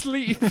never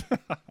sleep?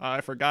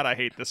 I forgot I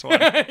hate this one.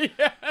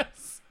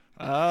 Yes.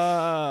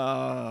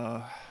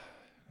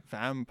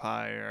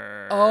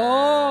 Vampire.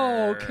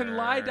 Oh, can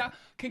lie down,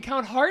 can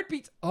count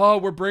heartbeats. Oh,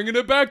 we're bringing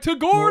it back to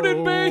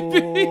Gordon, baby.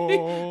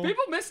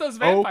 People miss those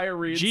vampire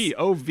reads.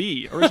 OV,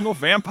 original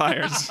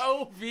vampires.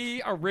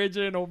 OV,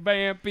 original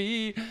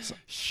vampy.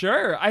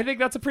 Sure, I think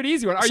that's a pretty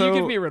easy one. Are you So-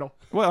 give me a riddle?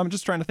 Well, I'm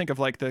just trying to think of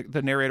like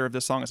the narrator of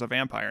this song as a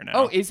vampire now.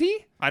 Oh, is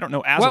he? I don't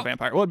know as Well, a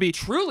vampire. Well, it'd be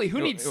Truly,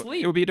 who needs It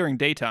sleep? would be during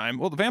daytime.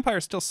 Well, the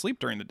vampires still sleep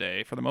during the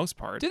day for the most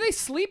part. Do they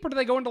sleep or do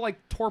they go into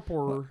like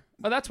torpor?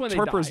 Oh, that's when they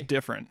Torpor's die.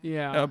 different.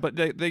 Yeah. But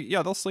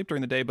they'll sleep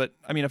during the day. But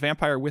I mean, a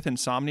vampire with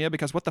insomnia,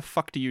 because what the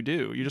fuck do?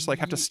 You just like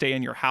have to stay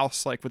in your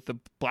house like with the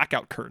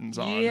blackout curtains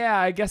on. Yeah,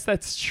 I guess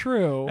that's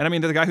true. And I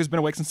mean, the guy who's been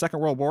awake since Second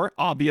World War,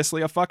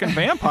 obviously a fucking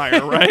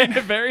vampire, right?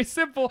 Very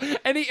simple.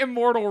 Any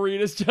immortal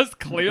read is just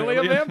clearly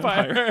a Clearly a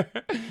vampire.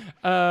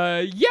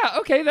 Yeah,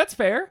 okay, that's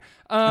fair.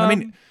 I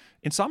mean,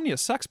 insomnia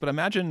sucks, but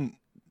imagine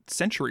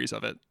centuries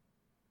of it.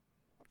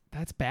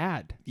 that's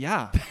bad.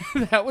 Yeah,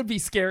 That would be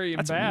scary and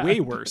that's bad. way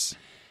worse.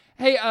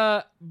 Hey,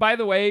 by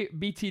the way,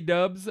 BT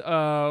Dubs,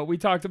 we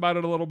talked about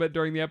it a little bit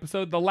during the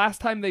episode. The last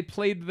time they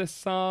played this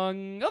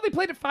song, they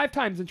played it 5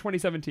 times in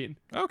 2017.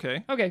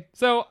 Okay. Okay,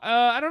 so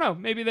I don't know.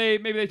 Maybe they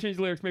changed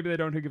the lyrics. Maybe they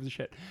don't. Who gives a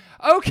shit?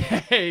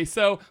 Okay,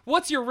 so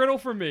what's your riddle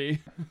for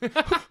me?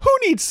 Who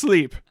needs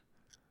sleep?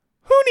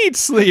 Who needs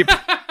sleep?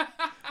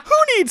 Who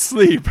needs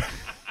sleep?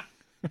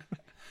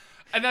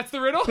 And that's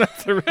the riddle.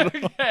 That's the riddle.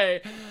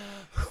 Okay.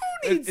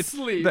 Who needs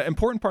sleep? The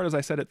important part is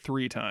I said it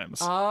 3 times.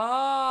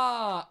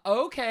 Ah,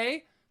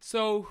 okay.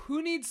 So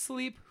who needs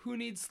sleep? Who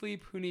needs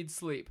sleep? Who needs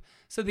sleep?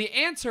 So the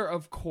answer,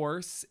 of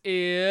course,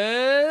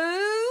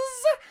 is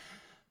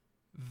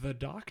the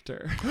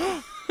Doctor.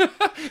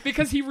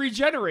 Because he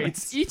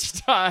regenerates each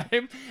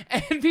time.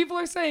 And people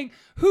are saying,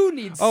 who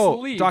needs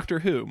sleep? Doctor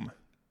Whom?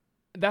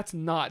 That's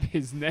not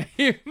his name,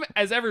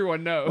 as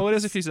everyone knows. Well, it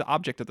is if he's the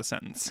object of the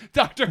sentence.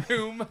 Doctor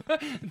Whom.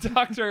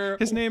 Doctor...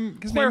 His name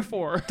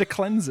Wherefore.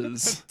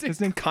 declenses. His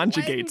name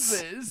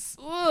conjugates. Cleanses.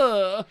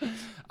 Ugh.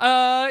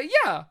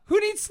 Yeah. Who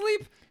needs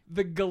sleep?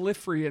 The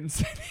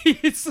Gallifreyans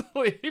need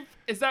sleep.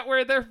 Is that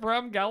where they're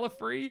from?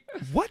 Gallifrey?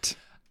 What?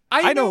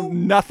 I know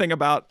nothing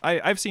about.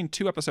 I've seen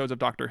 2 episodes of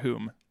Doctor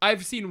Whom.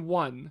 I've seen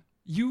one.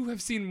 You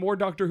have seen more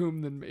Doctor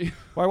Who than me.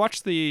 Well, I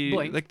watched the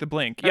Blink. the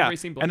Blink, I've yeah, already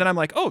seen Blink. and then I'm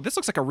like, oh, this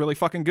looks like a really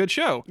fucking good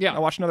show. Yeah. I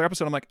watched another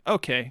episode. I'm like,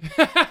 okay,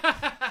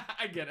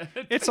 I get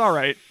it. it's all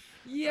right.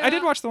 Yeah. I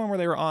did watch the one where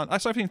they were on.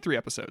 I've seen 3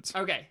 episodes.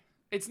 Okay.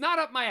 It's not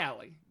up my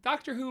alley.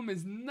 Doctor Who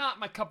is not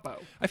my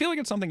cuppo. I feel like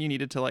it's something you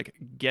needed to like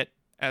get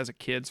as a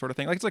kid, sort of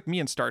thing. Like it's like me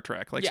and Star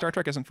Trek. Like Yeah. Star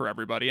Trek isn't for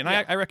everybody, and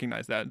Yeah. I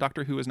recognize that.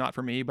 Doctor Who is not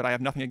for me, but I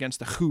have nothing against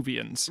the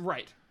Whovians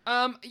Right.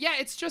 Yeah,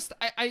 it's just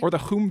I or the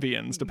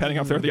Whomvians, depending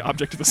on if they're the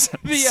object of the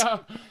sentence.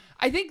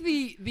 I think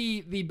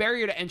the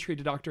barrier to entry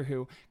to Doctor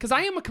Who, because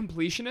I am a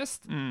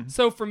completionist,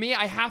 so for me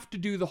I have to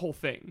do the whole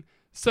thing.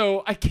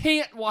 So I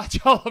can't watch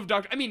all of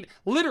Doctor. I mean,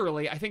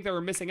 literally, I think there were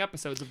missing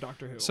episodes of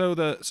Doctor Who. So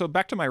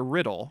back to my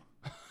riddle.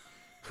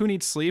 Who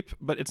needs sleep?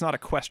 But it's not a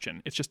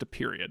question. It's just a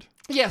period.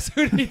 Yes,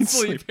 who needs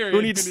sleep? Period.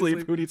 Who needs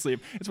sleep? Who needs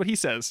sleep? It's what he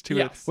says to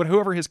Yes.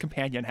 whoever his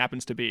companion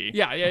happens to be.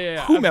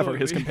 Yeah. Whomever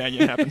his absolutely.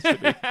 companion happens to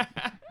be.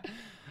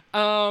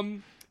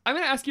 I'm gonna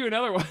ask you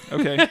another one.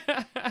 Okay.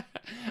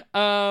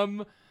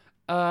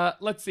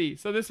 Let's see.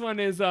 So this one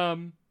is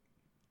when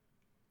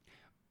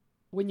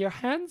your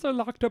hands are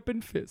locked up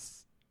in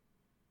fists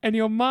and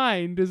your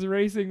mind is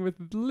racing with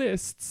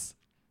lists,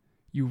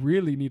 you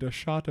really need a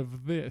shot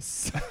of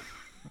this.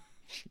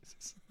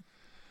 Jesus.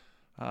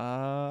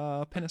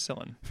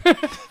 Penicillin.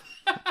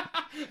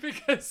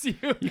 Because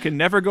You can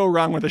never go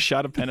wrong with a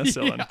shot of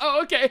penicillin. Yeah.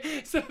 Oh,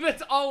 okay. So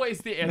that's always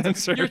the answer.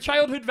 Answer. Your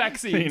childhood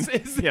vaccines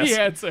is the Yes.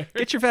 answer.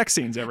 Get your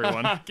vaccines,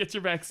 everyone. Get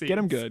your vaccines. Get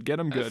them good. Get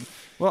them good.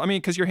 Well, I mean,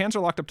 because your hands are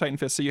locked up tight in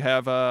fists, so you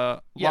have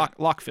Yeah.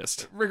 lock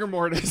fist. Rigor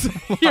mortis.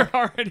 You're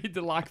already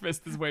the lock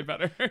fist is way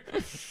better.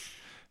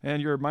 And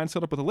your mind's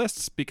filled up with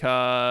lists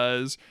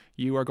because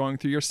you are going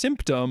through your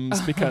symptoms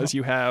because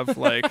you have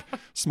like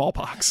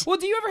smallpox. Well,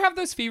 do you ever have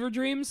those fever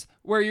dreams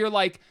where you're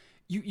like,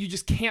 you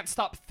just can't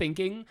stop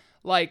thinking?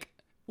 Like,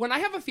 when I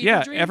have a fever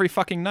Yeah, dream. every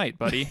fucking night,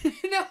 buddy.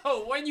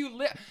 No, when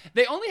you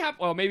they only have,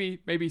 well,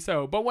 maybe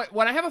so. But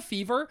when I have a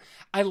fever,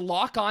 I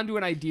lock onto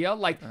an idea.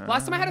 Like,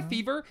 last time I had a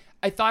fever,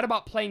 I thought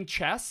about playing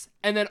chess.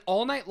 And then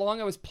all night long,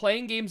 I was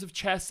playing games of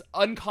chess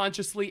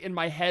unconsciously in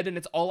my head. And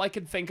it's all I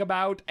could think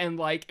about. And,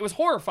 like, it was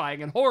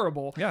horrifying and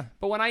horrible. Yeah.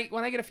 But when I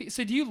get a fever,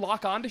 so do you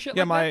lock on to shit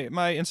Yeah, like that?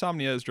 my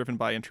insomnia is driven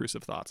by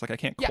intrusive thoughts. Like I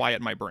can't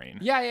quiet my brain.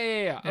 Yeah.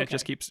 And Okay. it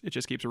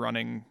just keeps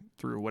running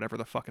through whatever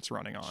the fuck it's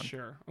running on.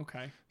 Sure.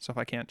 Okay. So if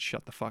I can't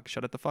shut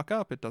it the fuck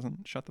up, it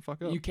doesn't shut the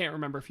fuck up. You can't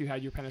remember if you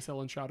had your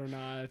penicillin shot or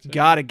not.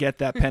 Gotta get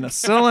that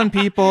penicillin,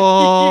 people.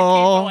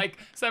 You keep like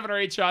 7 or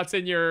 8 shots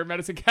in your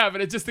medicine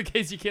cabinet just in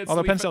case you can't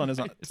Although sleep. penicillin is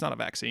not, it's not a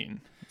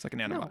vaccine. It's like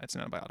No. it's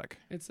an antibiotic.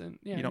 It's an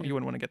You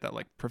wouldn't want to get that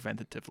like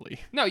preventatively.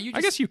 No, you. Just,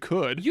 I guess you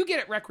could. You get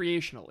it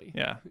recreationally.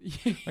 Yeah.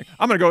 Like,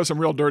 I'm gonna go to some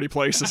real dirty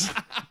places.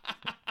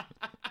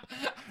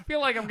 I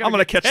feel like I'm I'm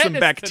gonna get catch some tetanus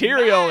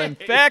bacterial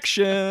tonight.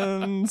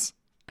 infections.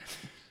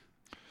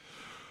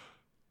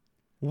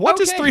 What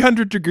is Okay.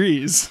 300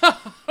 degrees?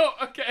 Oh,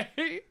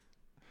 okay.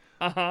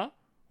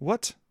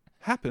 What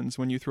happens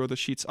when you throw the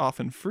sheets off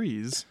and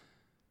freeze?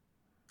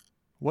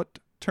 What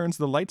turns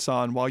the lights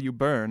on while you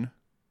burn?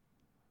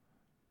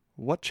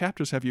 What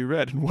chapters have you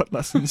read and what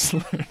lessons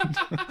learned?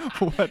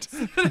 What?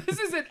 This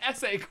is an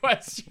essay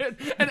question,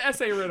 an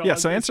essay riddle. Yeah,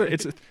 so as they answer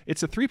say.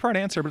 it's a 3-part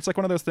answer, but it's like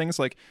one of those things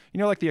like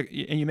like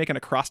and you make an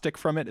acrostic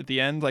from it at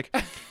the end, like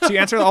so you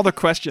answer all the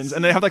questions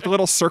and they have like the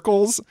little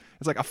circles.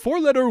 It's like a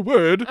 4-letter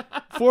word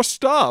for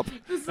stop,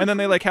 and then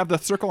they like have the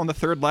circle on the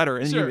 3rd letter,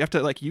 and Sure. you have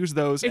to like use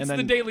those. It's and then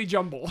the daily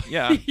jumble.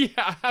 Yeah.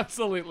 Yeah,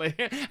 absolutely.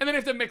 And then you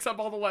have to mix up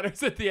all the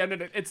letters at the end,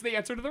 and it's the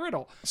answer to the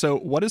riddle. So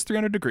what is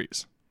 300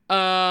 degrees?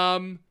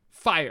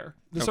 Fire.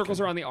 The circles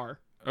are on the R.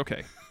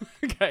 Okay,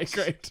 Okay,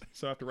 great.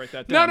 so I have to write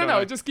that No, down. no, don't no.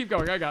 I? Just keep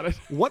going. I got it.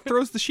 What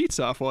throws the sheets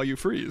off while you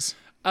freeze?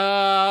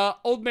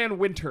 Old Man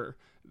Winter.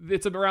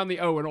 It's around the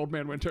O in Old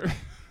Man Winter.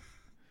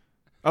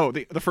 Oh,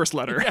 the first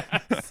letter.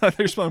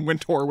 They're spelling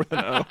Wintor with an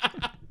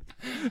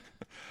O.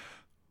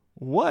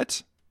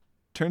 What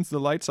turns the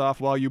lights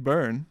off while you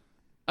burn?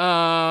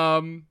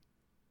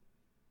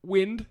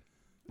 Wind.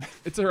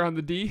 It's around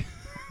the D.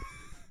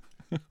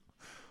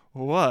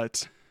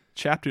 What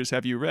chapters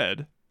have you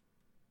read?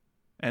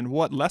 And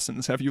what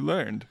lessons have you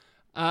learned?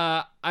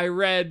 I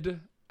read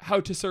How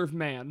to Serve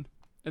Man,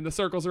 and the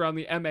circles around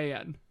the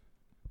M-A-N.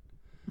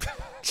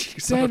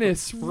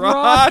 Dennis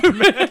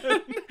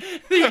Rodman.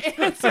 The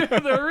answer to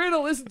the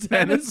riddle is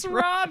Dennis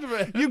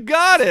Rodman. You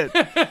got it.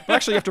 Well,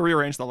 actually, you have to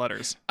rearrange the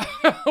letters.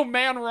 Oh,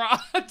 man, Rod.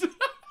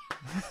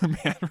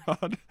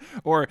 Manrod.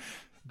 Or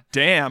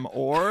damn.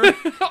 Or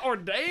Or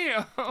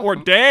damn. or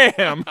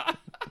damn.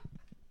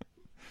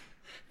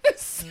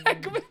 This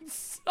segment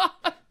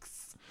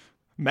sucks.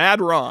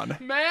 Mad Ron.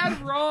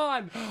 Mad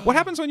Ron. What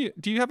happens when you...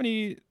 Do you have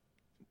any...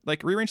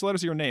 Like, rearrange the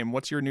letters of your name.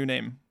 What's your new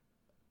name?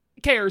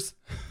 Cares.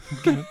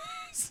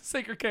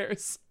 Sacred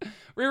Cares.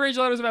 Rearrange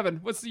the letters of Evan.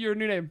 What's your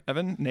new name?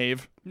 Evan?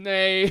 Knave.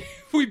 Nay.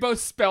 We both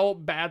spell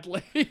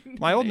badly.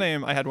 My old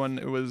name, I had one.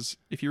 It was...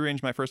 If you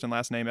arrange my first and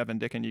last name, Evan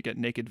Dickin, you get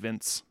Naked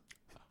Vince.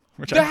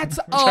 Which That's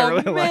I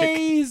really like.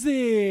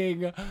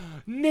 amazing.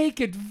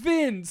 Naked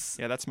Vince.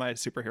 Yeah, that's my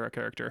superhero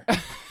character.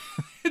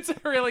 It's a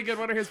really good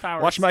one of his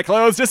powers. Watch my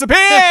clothes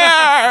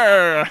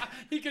disappear.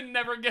 He can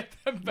never get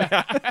them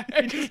back.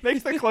 He just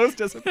makes the clothes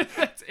disappear.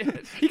 That's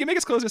it. He can make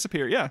his clothes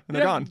disappear. Yeah, and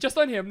they're Yeah, gone. just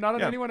on him, not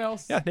on Yeah. anyone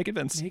else. Yeah, Naked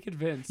Vince. Naked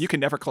Vince. You can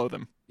never clothe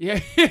him. Yeah.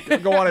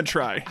 Go on and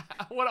try.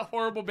 What a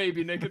horrible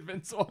baby Naked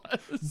Vince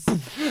was.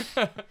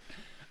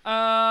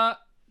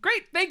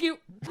 Great, thank you.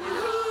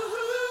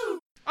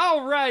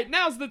 All right,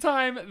 now's the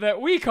time that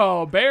we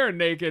call Bare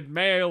Naked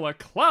Mail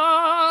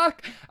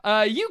o'clock.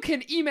 You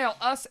can email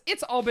us.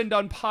 It's all been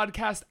done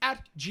podcast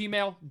at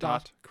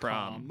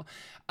gmail.com.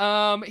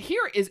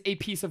 Here is a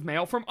piece of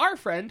mail from our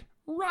friend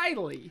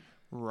Riley.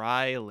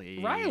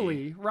 Riley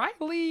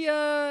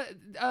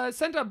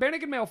Sent a Bare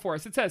Naked Mail for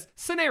us. It says,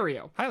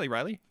 scenario. Hi,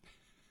 Riley.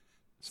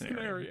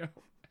 Scenario.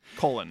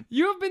 Colon.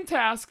 You have been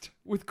tasked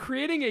with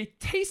creating a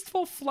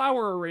tasteful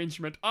flower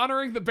arrangement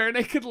honoring the Bare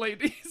Naked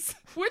Ladies.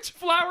 Which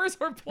flowers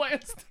or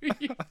plants do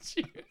you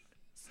choose?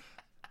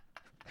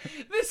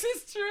 This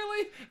is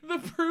truly the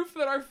proof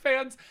that our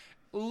fans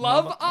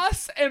love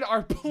us and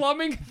are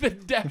plumbing the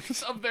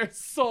depths of their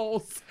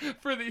souls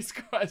for these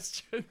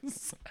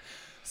questions.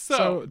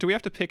 So do we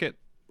have to pick it?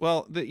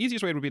 Well, the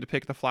easiest way would be to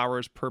pick the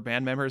flowers per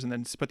band members and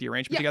then put the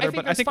arrangement yeah,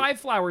 together. I think there's 5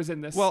 flowers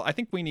in this. Well, I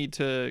think we need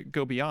to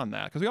go beyond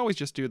that because we always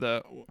just do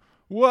the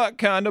what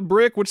kind of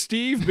brick would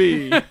Steve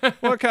be?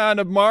 What kind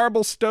of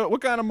marble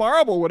what kind of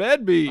marble would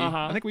Ed be?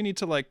 Uh-huh. I think we need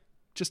to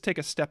just take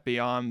a step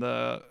beyond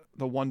the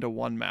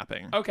 1-to-1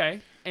 mapping.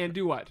 Okay, and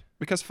do what?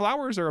 Because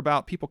flowers are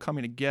about people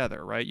coming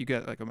together, right? You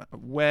get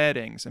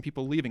weddings and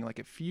people leaving, like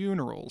at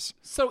funerals.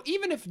 So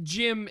even if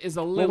Jim is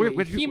a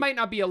lily, he might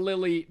not be a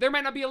lily. There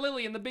might not be a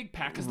lily in the big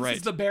pack because this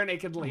is the Bare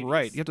Naked Ladies.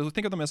 Right. You have to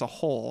think of them as a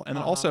whole. And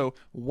then also,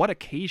 what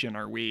occasion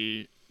are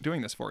we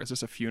doing this for? Is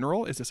this a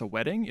funeral? Is this a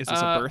wedding? Is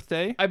this a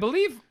birthday? I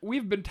believe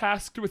we've been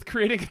tasked with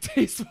creating a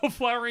tasteful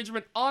flower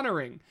arrangement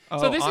honoring.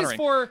 So this honoring. is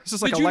for this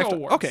is the like Juno a lifetime.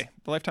 Awards. Okay,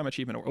 the Lifetime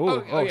Achievement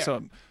Award. Oh, yeah.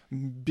 So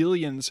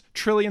billions,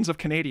 trillions of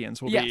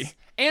Canadians will be. Yes,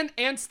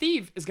 and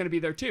Steve is going to be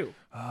there too.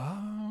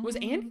 Oh. Was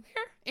Andy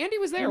there? Andy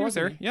was there, He was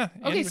wasn't there. he?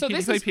 Yeah. Okay, and so he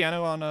this played is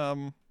piano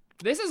on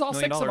this is all $1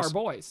 6 million. of our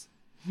boys.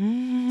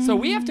 So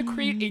we have to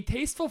create a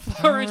tasteful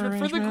flower arrangement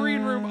for the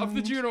green room of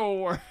the Juno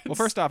Awards. Well,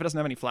 first off, it doesn't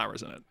have any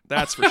flowers in it.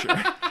 That's for sure.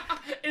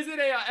 Is it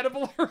a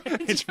edible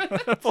arrangement?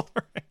 Edible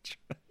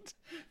arrangement.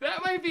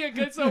 That might be a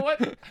good. So what?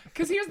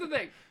 Because here's the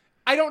thing,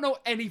 I don't know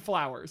any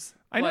flowers.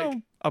 I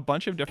know a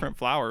bunch of different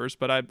flowers,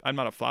 but I'm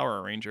not a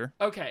flower arranger.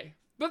 Okay,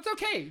 but it's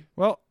okay.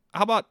 Well,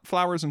 how about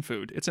flowers and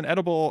food? It's an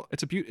edible.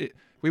 It's a beauty.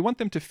 We want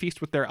them to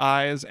feast with their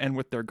eyes and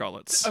with their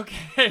gullets.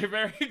 Okay,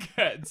 very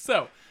good.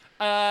 So,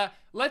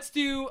 let's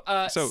do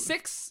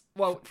 6.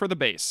 Well, For the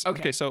base.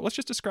 Okay. So let's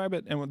just describe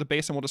it, and with the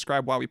base, and we'll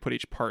describe why we put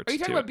each part. are you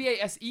talking to about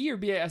BASE or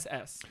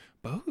BASS?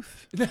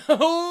 both?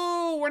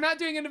 No, we're not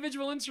doing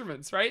individual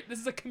instruments, right? This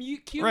is a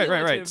cumulative.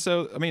 Right.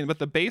 So I mean, but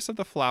the base of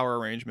the flower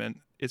arrangement,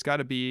 it's got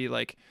to be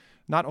like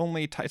not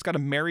only it's got to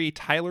marry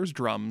Tyler's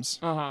drums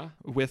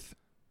with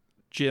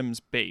Jim's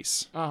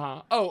bass.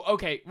 Oh,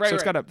 okay. Right. So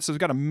it's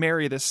got to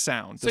marry this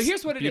sound. So This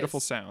here's what it is. beautiful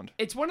sound.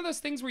 It's one of those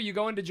things where you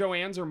go into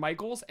Joann's or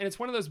Michael's, and it's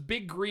one of those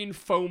big green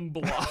foam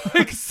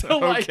blocks.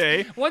 So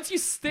Okay. once you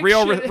stick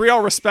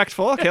Real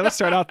respectful. Okay, let's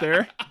start out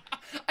there.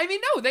 I mean,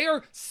 no, they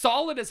are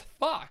solid as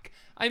fuck.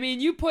 I mean,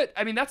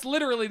 that's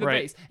literally the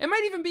Right. base. It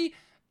might even be,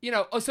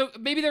 so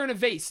maybe they're in a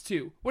vase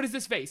too. What is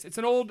this vase? It's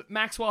an old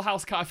Maxwell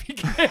House coffee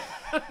can.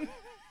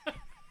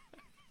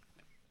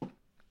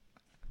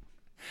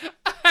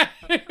 I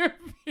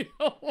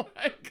feel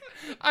like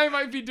I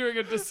might be doing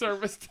a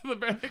disservice to the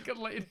Bare Naked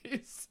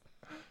Ladies.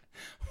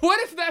 What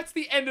if that's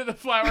the end of the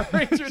flower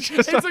arrangement?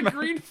 It's a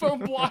green foam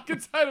block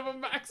inside of a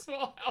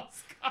Maxwell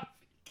House coffee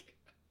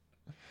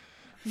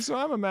can. So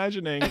I'm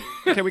imagining,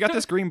 okay, we got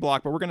this green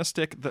block, but we're gonna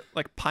stick the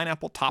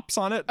pineapple tops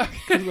on it.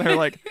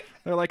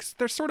 'Cause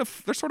they're sort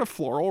of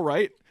floral,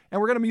 right?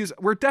 And we're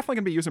definitely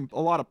gonna be using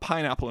a lot of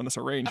pineapple in this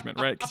arrangement,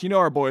 right? Because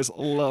our boys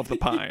love the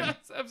pine.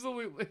 Yes,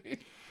 absolutely.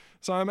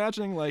 So I'm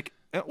imagining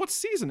what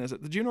season is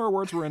it? The Juno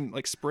Awards were in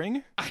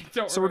spring. I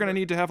don't. So we're gonna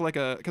need to have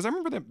because I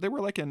remember they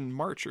were in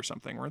March or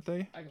something, weren't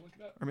they? I can look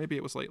it up. Or maybe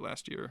it was late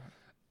last year.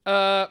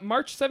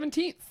 March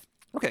 17th.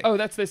 Okay. Oh,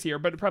 that's this year,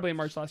 but probably in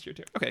March last year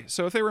too. Okay,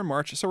 so if they were in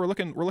March, so we're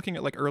looking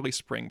at early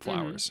spring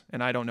flowers,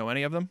 and I don't know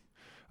any of them.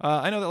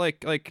 I know that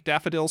like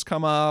daffodils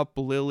come up,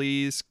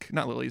 lilies,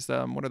 not lilies.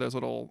 What are those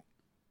little?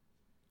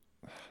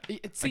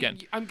 See, Again.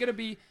 I'm gonna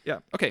be. Yeah.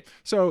 Okay.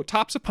 So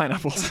tops of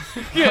pineapples,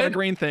 not a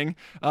green thing.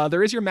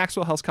 There is your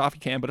Maxwell House coffee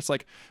can, but it's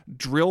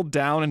drilled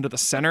down into the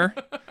center,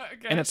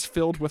 and it's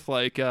filled with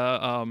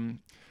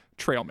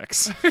trail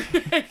mix. You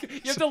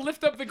have to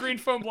lift up the green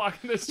foam block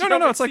in this.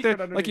 No. It's like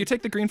underneath. you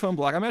take the green foam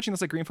block. I'm imagining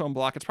this green foam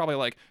block. It's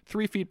probably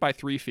 3 feet by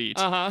 3 feet.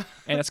 Uh-huh.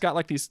 And it's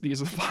got these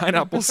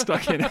pineapples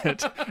stuck in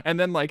it. And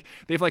then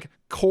they've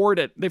cored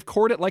it. They've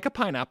cored it like a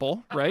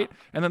pineapple, right?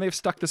 And then they've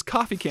stuck this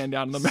coffee can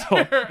down in the middle.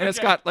 And it's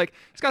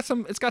got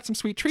some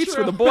sweet treats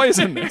for the boys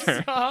in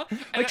there.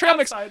 And Trail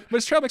mix, outside- but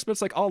it's trail mix, but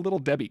it's all little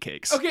Debbie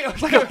cakes. Okay.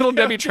 It's like a little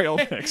Debbie trail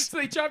mix. So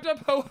they chopped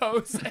up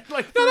ho-hos and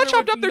No, they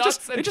chopped up.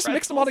 They just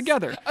mix them all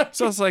together.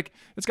 So it's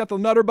it's got the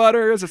Nutter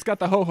Butters, it's got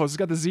the Ho-Hos, it's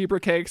got the zebra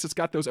cakes, it's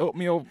got those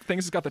oatmeal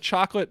things, it's got the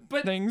chocolate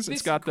But things, this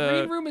it's got green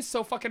the room is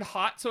so fucking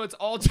hot, so it's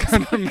all just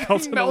melted a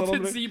little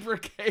melted bit. zebra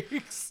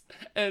cakes,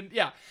 and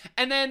yeah,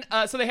 and then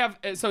so they have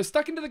so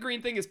stuck into the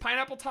green thing is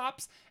pineapple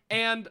tops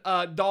and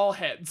doll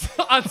heads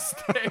on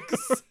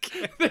sticks.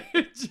 They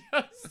just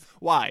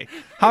why?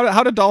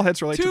 How do doll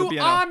heads relate to the to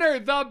BNL? honor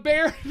the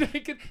bare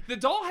naked. The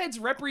doll heads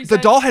The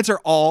represent doll heads are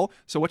all.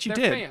 So what you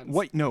They're did? fans.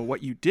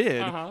 What you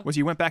did Uh-huh. was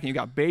you went back and you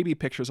got baby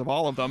pictures of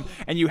all of them,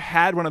 and you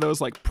had one of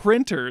those like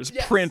printers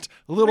Yes. print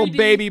little 3D.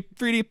 baby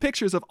 3D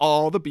pictures of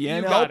all the You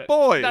BNL got it.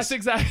 boys. That's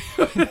exactly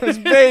what it Those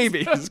is.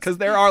 babies, because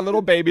there are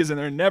little babies and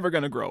they're never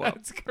gonna grow up.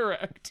 That's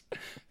correct.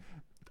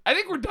 I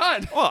think we're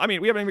done. Well, I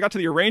mean, we haven't even got to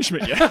the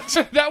arrangement yet.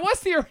 That was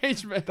the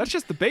arrangement. That's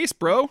just the base,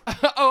 bro.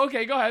 Oh,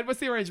 okay. Go ahead. What's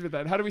the arrangement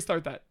then? How do we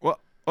start that? Well,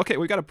 okay,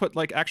 we got to put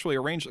like actually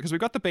arrange because we've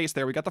got the base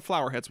there, we got the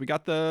flower heads, we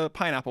got the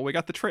pineapple, we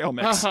got the trail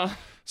mix. Uh-huh.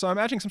 So I'm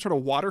imagining some sort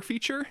of water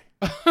feature.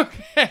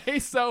 Okay,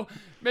 so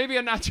maybe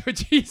a nacho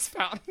cheese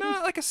fountain. No,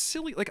 like a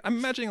silly, like I'm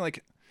imagining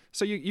like.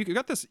 So you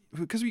got this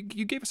because you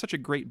gave us such a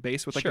great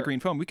base with like Sure. the green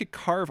foam. We could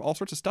carve all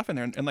sorts of stuff in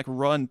there and like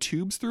run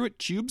tubes through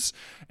it,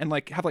 and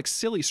like have like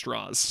silly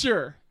straws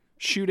Sure.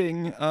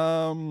 shooting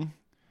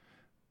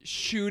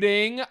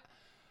Shooting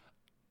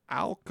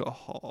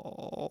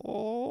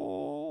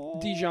alcohol,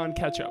 Dijon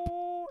ketchup.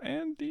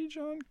 and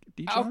Dijon.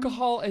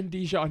 alcohol and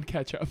Dijon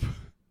ketchup.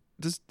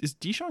 Is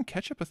Dijon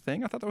ketchup a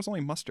thing? I thought that was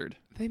only mustard.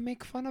 They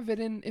make fun of it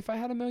in If I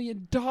Had $1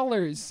 Million.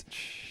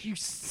 You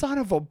son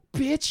of a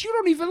bitch. You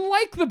don't even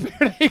like the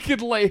bare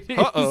naked ladies.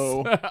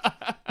 Uh-oh.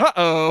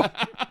 Uh-oh.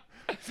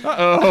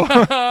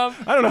 Uh-oh.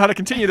 I don't know how to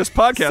continue this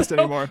podcast So-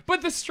 anymore.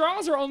 But the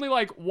straws are only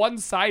like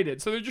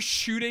one-sided, so they're just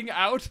shooting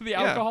out the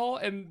alcohol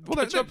and Well,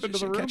 ketchup into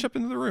the room. Ketchup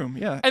into the room,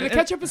 yeah. And the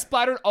ketchup is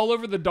splattered all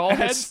over the doll and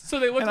heads, it's- so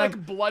they look and like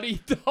I'm-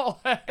 bloody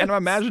doll heads. And I'm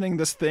imagining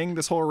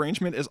this whole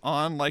arrangement is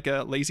on like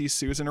a Lazy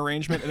Susan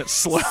arrangement, and it's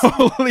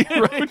slowly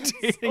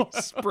rotating,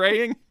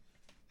 spraying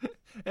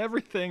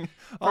everything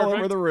all over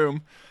Perfect. the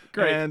room.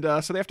 Great. And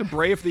so they have to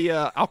brave the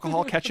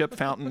alcohol ketchup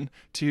fountain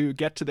to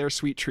get to their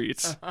sweet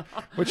treats,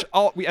 which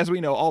as we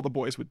know, all the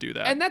boys would do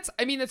that. And that's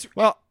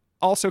well,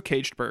 also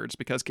caged birds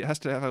because it has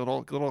to have a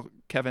little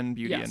Kevin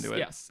beauty yes, into it.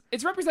 yes.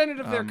 It's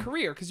representative of their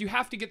career because you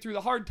have to get through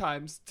the hard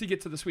times to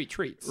get to the sweet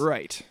treats.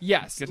 Right.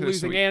 Yes, Get to the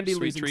losing sweet- Andy,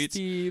 sweet losing treats.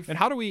 Steve. And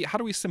how do we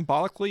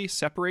symbolically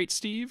separate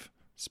Steve?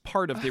 It's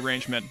part of the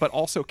arrangement, but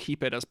also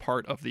keep it as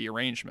part of the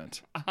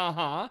arrangement.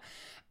 Uh-huh.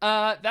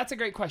 That's a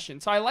great question.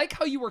 So I like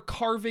how you were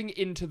carving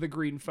into the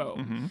green foam.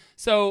 Mm-hmm.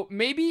 So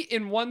maybe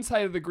in one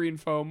side of the green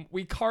foam,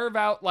 we carve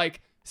out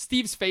like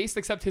Steve's face,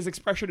 except his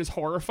expression is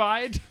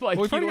horrified. Like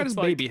Well, we he finally got looks his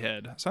like... baby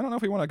head, so I don't know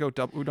if we want to go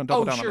double down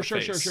on the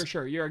face.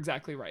 Sure. You're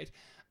exactly right.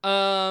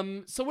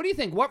 So what do you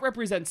think? What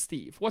represents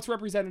Steve? What's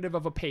representative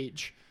of a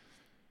page?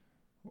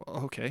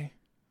 Okay.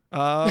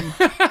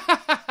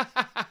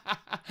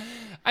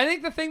 I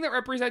think the thing that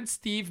represents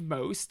Steve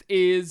most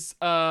is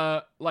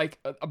like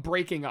a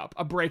breaking up,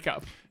 a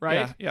breakup,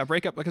 right? Yeah,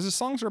 breakup because his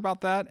songs are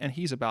about that, and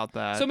he's about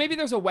that. So maybe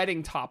there's a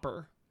wedding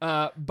topper,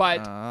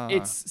 but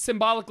it's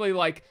symbolically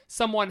like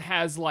someone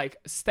has like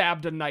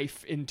stabbed a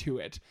knife into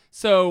it.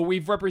 So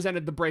we've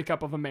represented the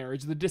breakup of a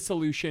marriage, the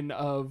dissolution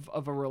of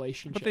a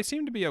relationship. but they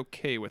seem to be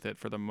okay with it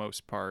for the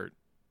most part.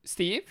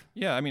 Steve?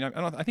 Yeah, I mean,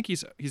 I think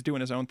he's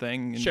doing his own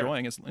thing, Sure.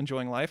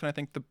 enjoying life, and I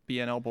think the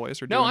BNL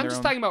boys are No, doing I'm their just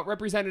own. talking about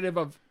representative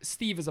of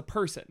Steve as a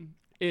person.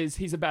 Is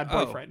he's a bad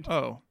boyfriend?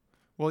 Oh,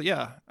 well,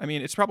 yeah. I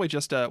mean, it's probably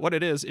just what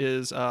it is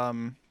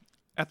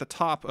at the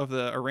top of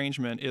the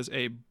arrangement is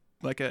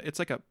it's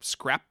like a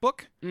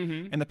scrapbook,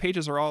 and the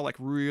pages are all like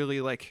really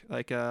like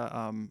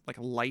a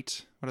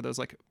light. What are those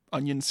like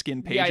onion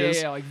skin Yeah,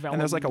 pages? yeah, like vellum,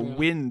 and there's like a yeah.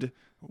 wind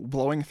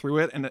blowing through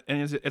it, and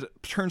it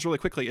turns really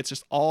quickly. It's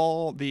just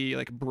all the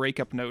like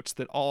breakup notes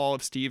that all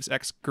of Steve's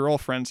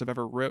ex-girlfriends have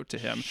ever wrote to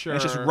him. And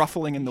it's just Sure.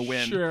 ruffling in the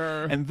wind.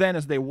 Sure. And then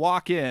as they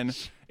walk in,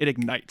 it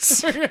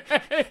ignites. What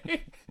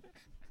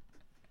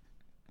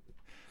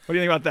do you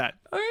think about that?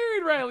 Let me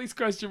read Riley's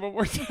question one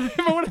more time.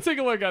 I want to take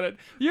a look at it.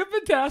 You've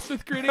been tasked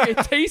with creating a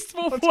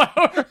tasteful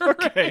flower.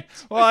 Okay.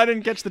 Well, I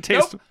didn't catch the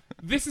taste. Nope.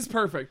 This is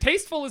perfect.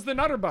 Tasteful is the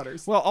Nutter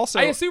Butters. Well, also,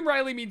 I assume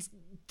Riley means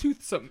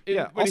toothsome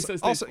yeah. when he Also,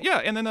 says also, tasteful.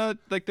 yeah. And then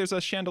like there's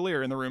a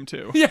chandelier in the room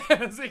too.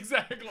 Yes,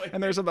 exactly.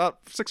 And there's about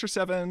 6 or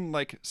 7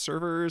 like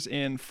servers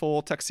in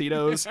full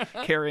tuxedos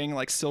carrying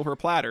like silver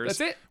platters.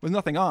 That's it. With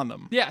nothing on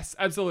them. Yes,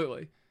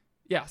 absolutely.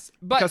 Yes,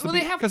 but well,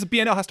 they have because the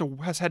BNL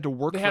has had to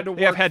work. had to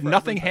They have work had for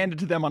nothing everything. handed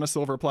to them on a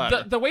silver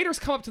platter. the waiters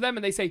come up to them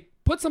and they say,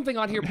 "Put something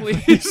on here,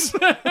 please."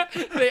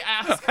 They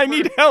ask. I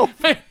need help.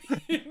 I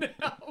need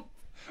help.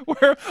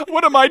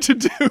 What am I to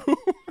do?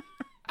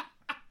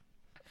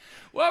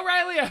 Well,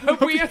 Riley, I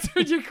hope we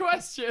answered your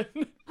question.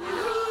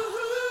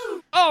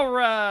 All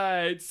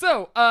right,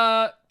 so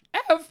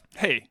Ev,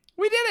 Hey,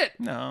 we did it.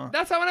 no.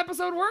 That's how an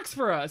episode works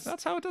for us.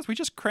 That's how it does. We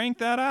just crank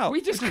that out. We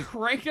just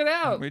crank it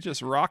out. We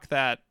just rock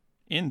that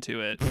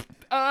into it.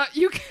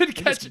 You could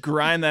catch Just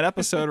grind that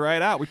episode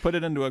right out. We put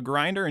it into a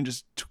grinder and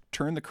just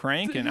turn the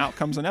crank, and out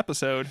comes an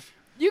episode.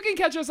 You can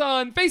catch us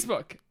on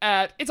Facebook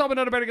at It's All Been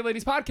Done About Naked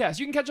Ladies Podcast.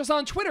 You can catch us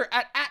on Twitter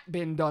at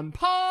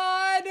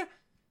 @BeenDonePod.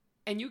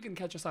 And you can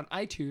catch us on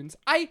iTunes.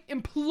 I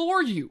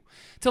implore you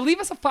to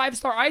leave us a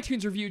 5-star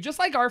iTunes review, just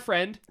like our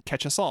friend,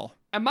 Catch us all.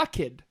 Emma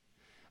Kid,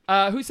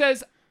 who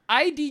says,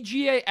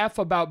 IDGAF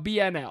about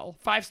BNL.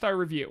 5-star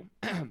review.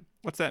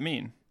 What's that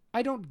mean?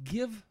 I don't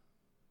give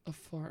a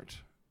fart.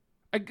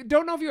 I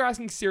don't know if you're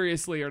asking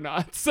seriously or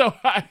not, so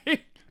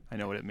I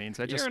know what it means.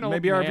 You're an old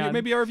Maybe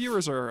man. our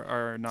viewers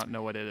are not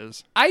know what it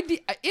is. I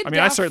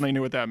I certainly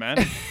knew what that meant.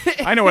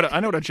 I know what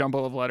a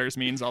jumble of letters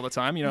means all the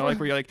time. You know, like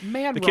where you're like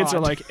Man the kids are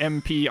Rod. like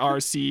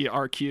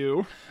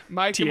MPRCRQ,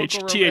 My Chemical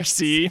Romance.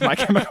 THC, My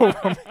Chemical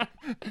Romance.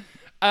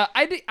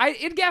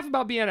 I'd gaff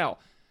about BNL.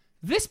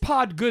 This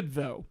pod good,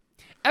 though.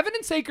 Evan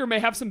and Saker may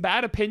have some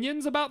bad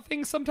opinions about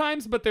things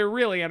sometimes, but they're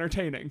really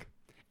entertaining.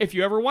 If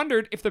you ever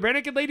wondered if the Bare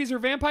Naked Ladies are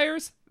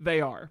vampires, they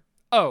are.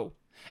 Oh,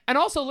 and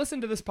also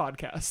listen to this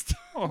podcast.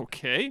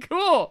 Okay.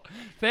 Cool.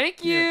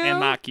 Thank you.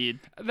 Emma Kid.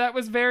 That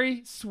was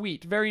very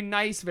sweet, very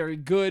nice, very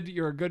good.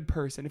 You're a good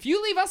person. If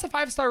you leave us a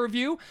 5-star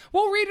review,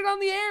 we'll read it on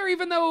the air,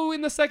 even though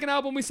in the second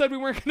album we said we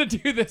weren't going to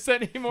do this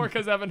anymore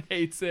because Evan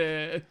hates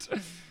it.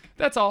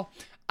 That's all.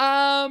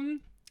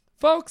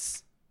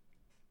 Folks,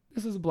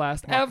 this was a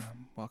blast. Ev,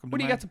 Welcome to what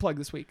do you got to plug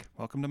this week?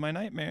 Welcome to my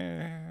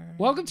nightmare.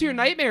 Welcome to your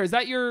nightmare. Is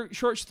that your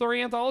short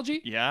story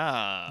anthology?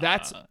 Yeah.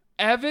 That's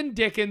Evan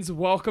Dickens'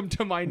 Welcome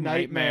to My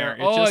Nightmare.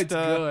 Nightmare. It's It's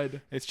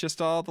good. It's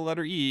just all the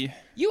letter E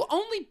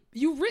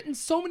You've written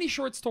so many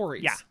short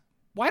stories. Yeah.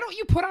 Why don't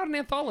you put out an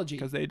anthology?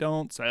 because they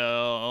don't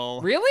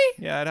sell. Really?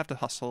 Yeah, I'd have to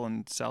hustle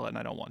and sell it, and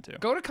I don't want to.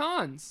 Go to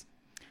cons.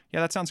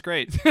 Yeah, that sounds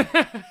great. Sit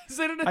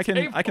at a I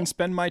table. can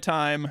spend my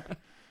time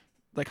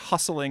like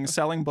hustling,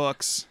 selling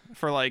books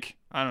for like,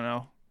 I don't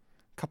know,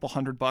 a couple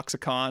 $100 a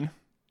con.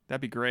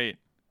 That'd be great.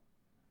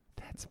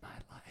 That's my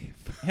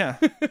life. Yeah.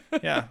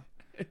 Yeah.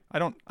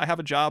 I have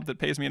a job that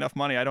pays me enough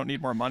money. I don't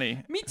need more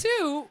money. Me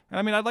too. And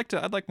I mean,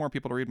 I'd like more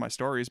people to read my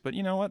stories, but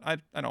you know what? I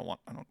don't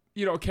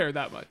You don't care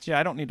that much. yeah,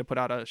 I don't need to put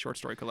out a short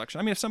story collection.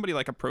 I mean, if somebody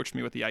like approached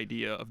me with the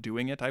idea of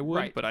doing it, I would,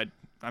 Right. but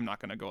I'm not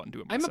going to go out and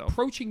do it I'm myself.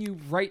 approaching you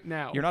right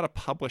now. You're not a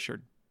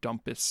publisher,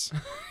 dumpus.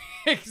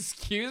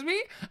 Excuse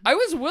me? I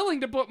was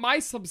willing to put my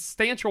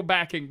substantial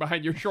backing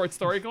behind your short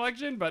story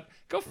collection, but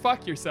go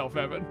fuck yourself,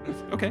 Evan.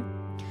 Okay.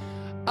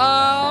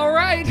 All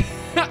right.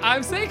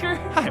 I'm Saker.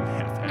 I'm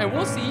Evan. And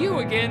we'll see you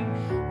again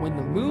when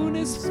the moon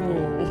is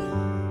full.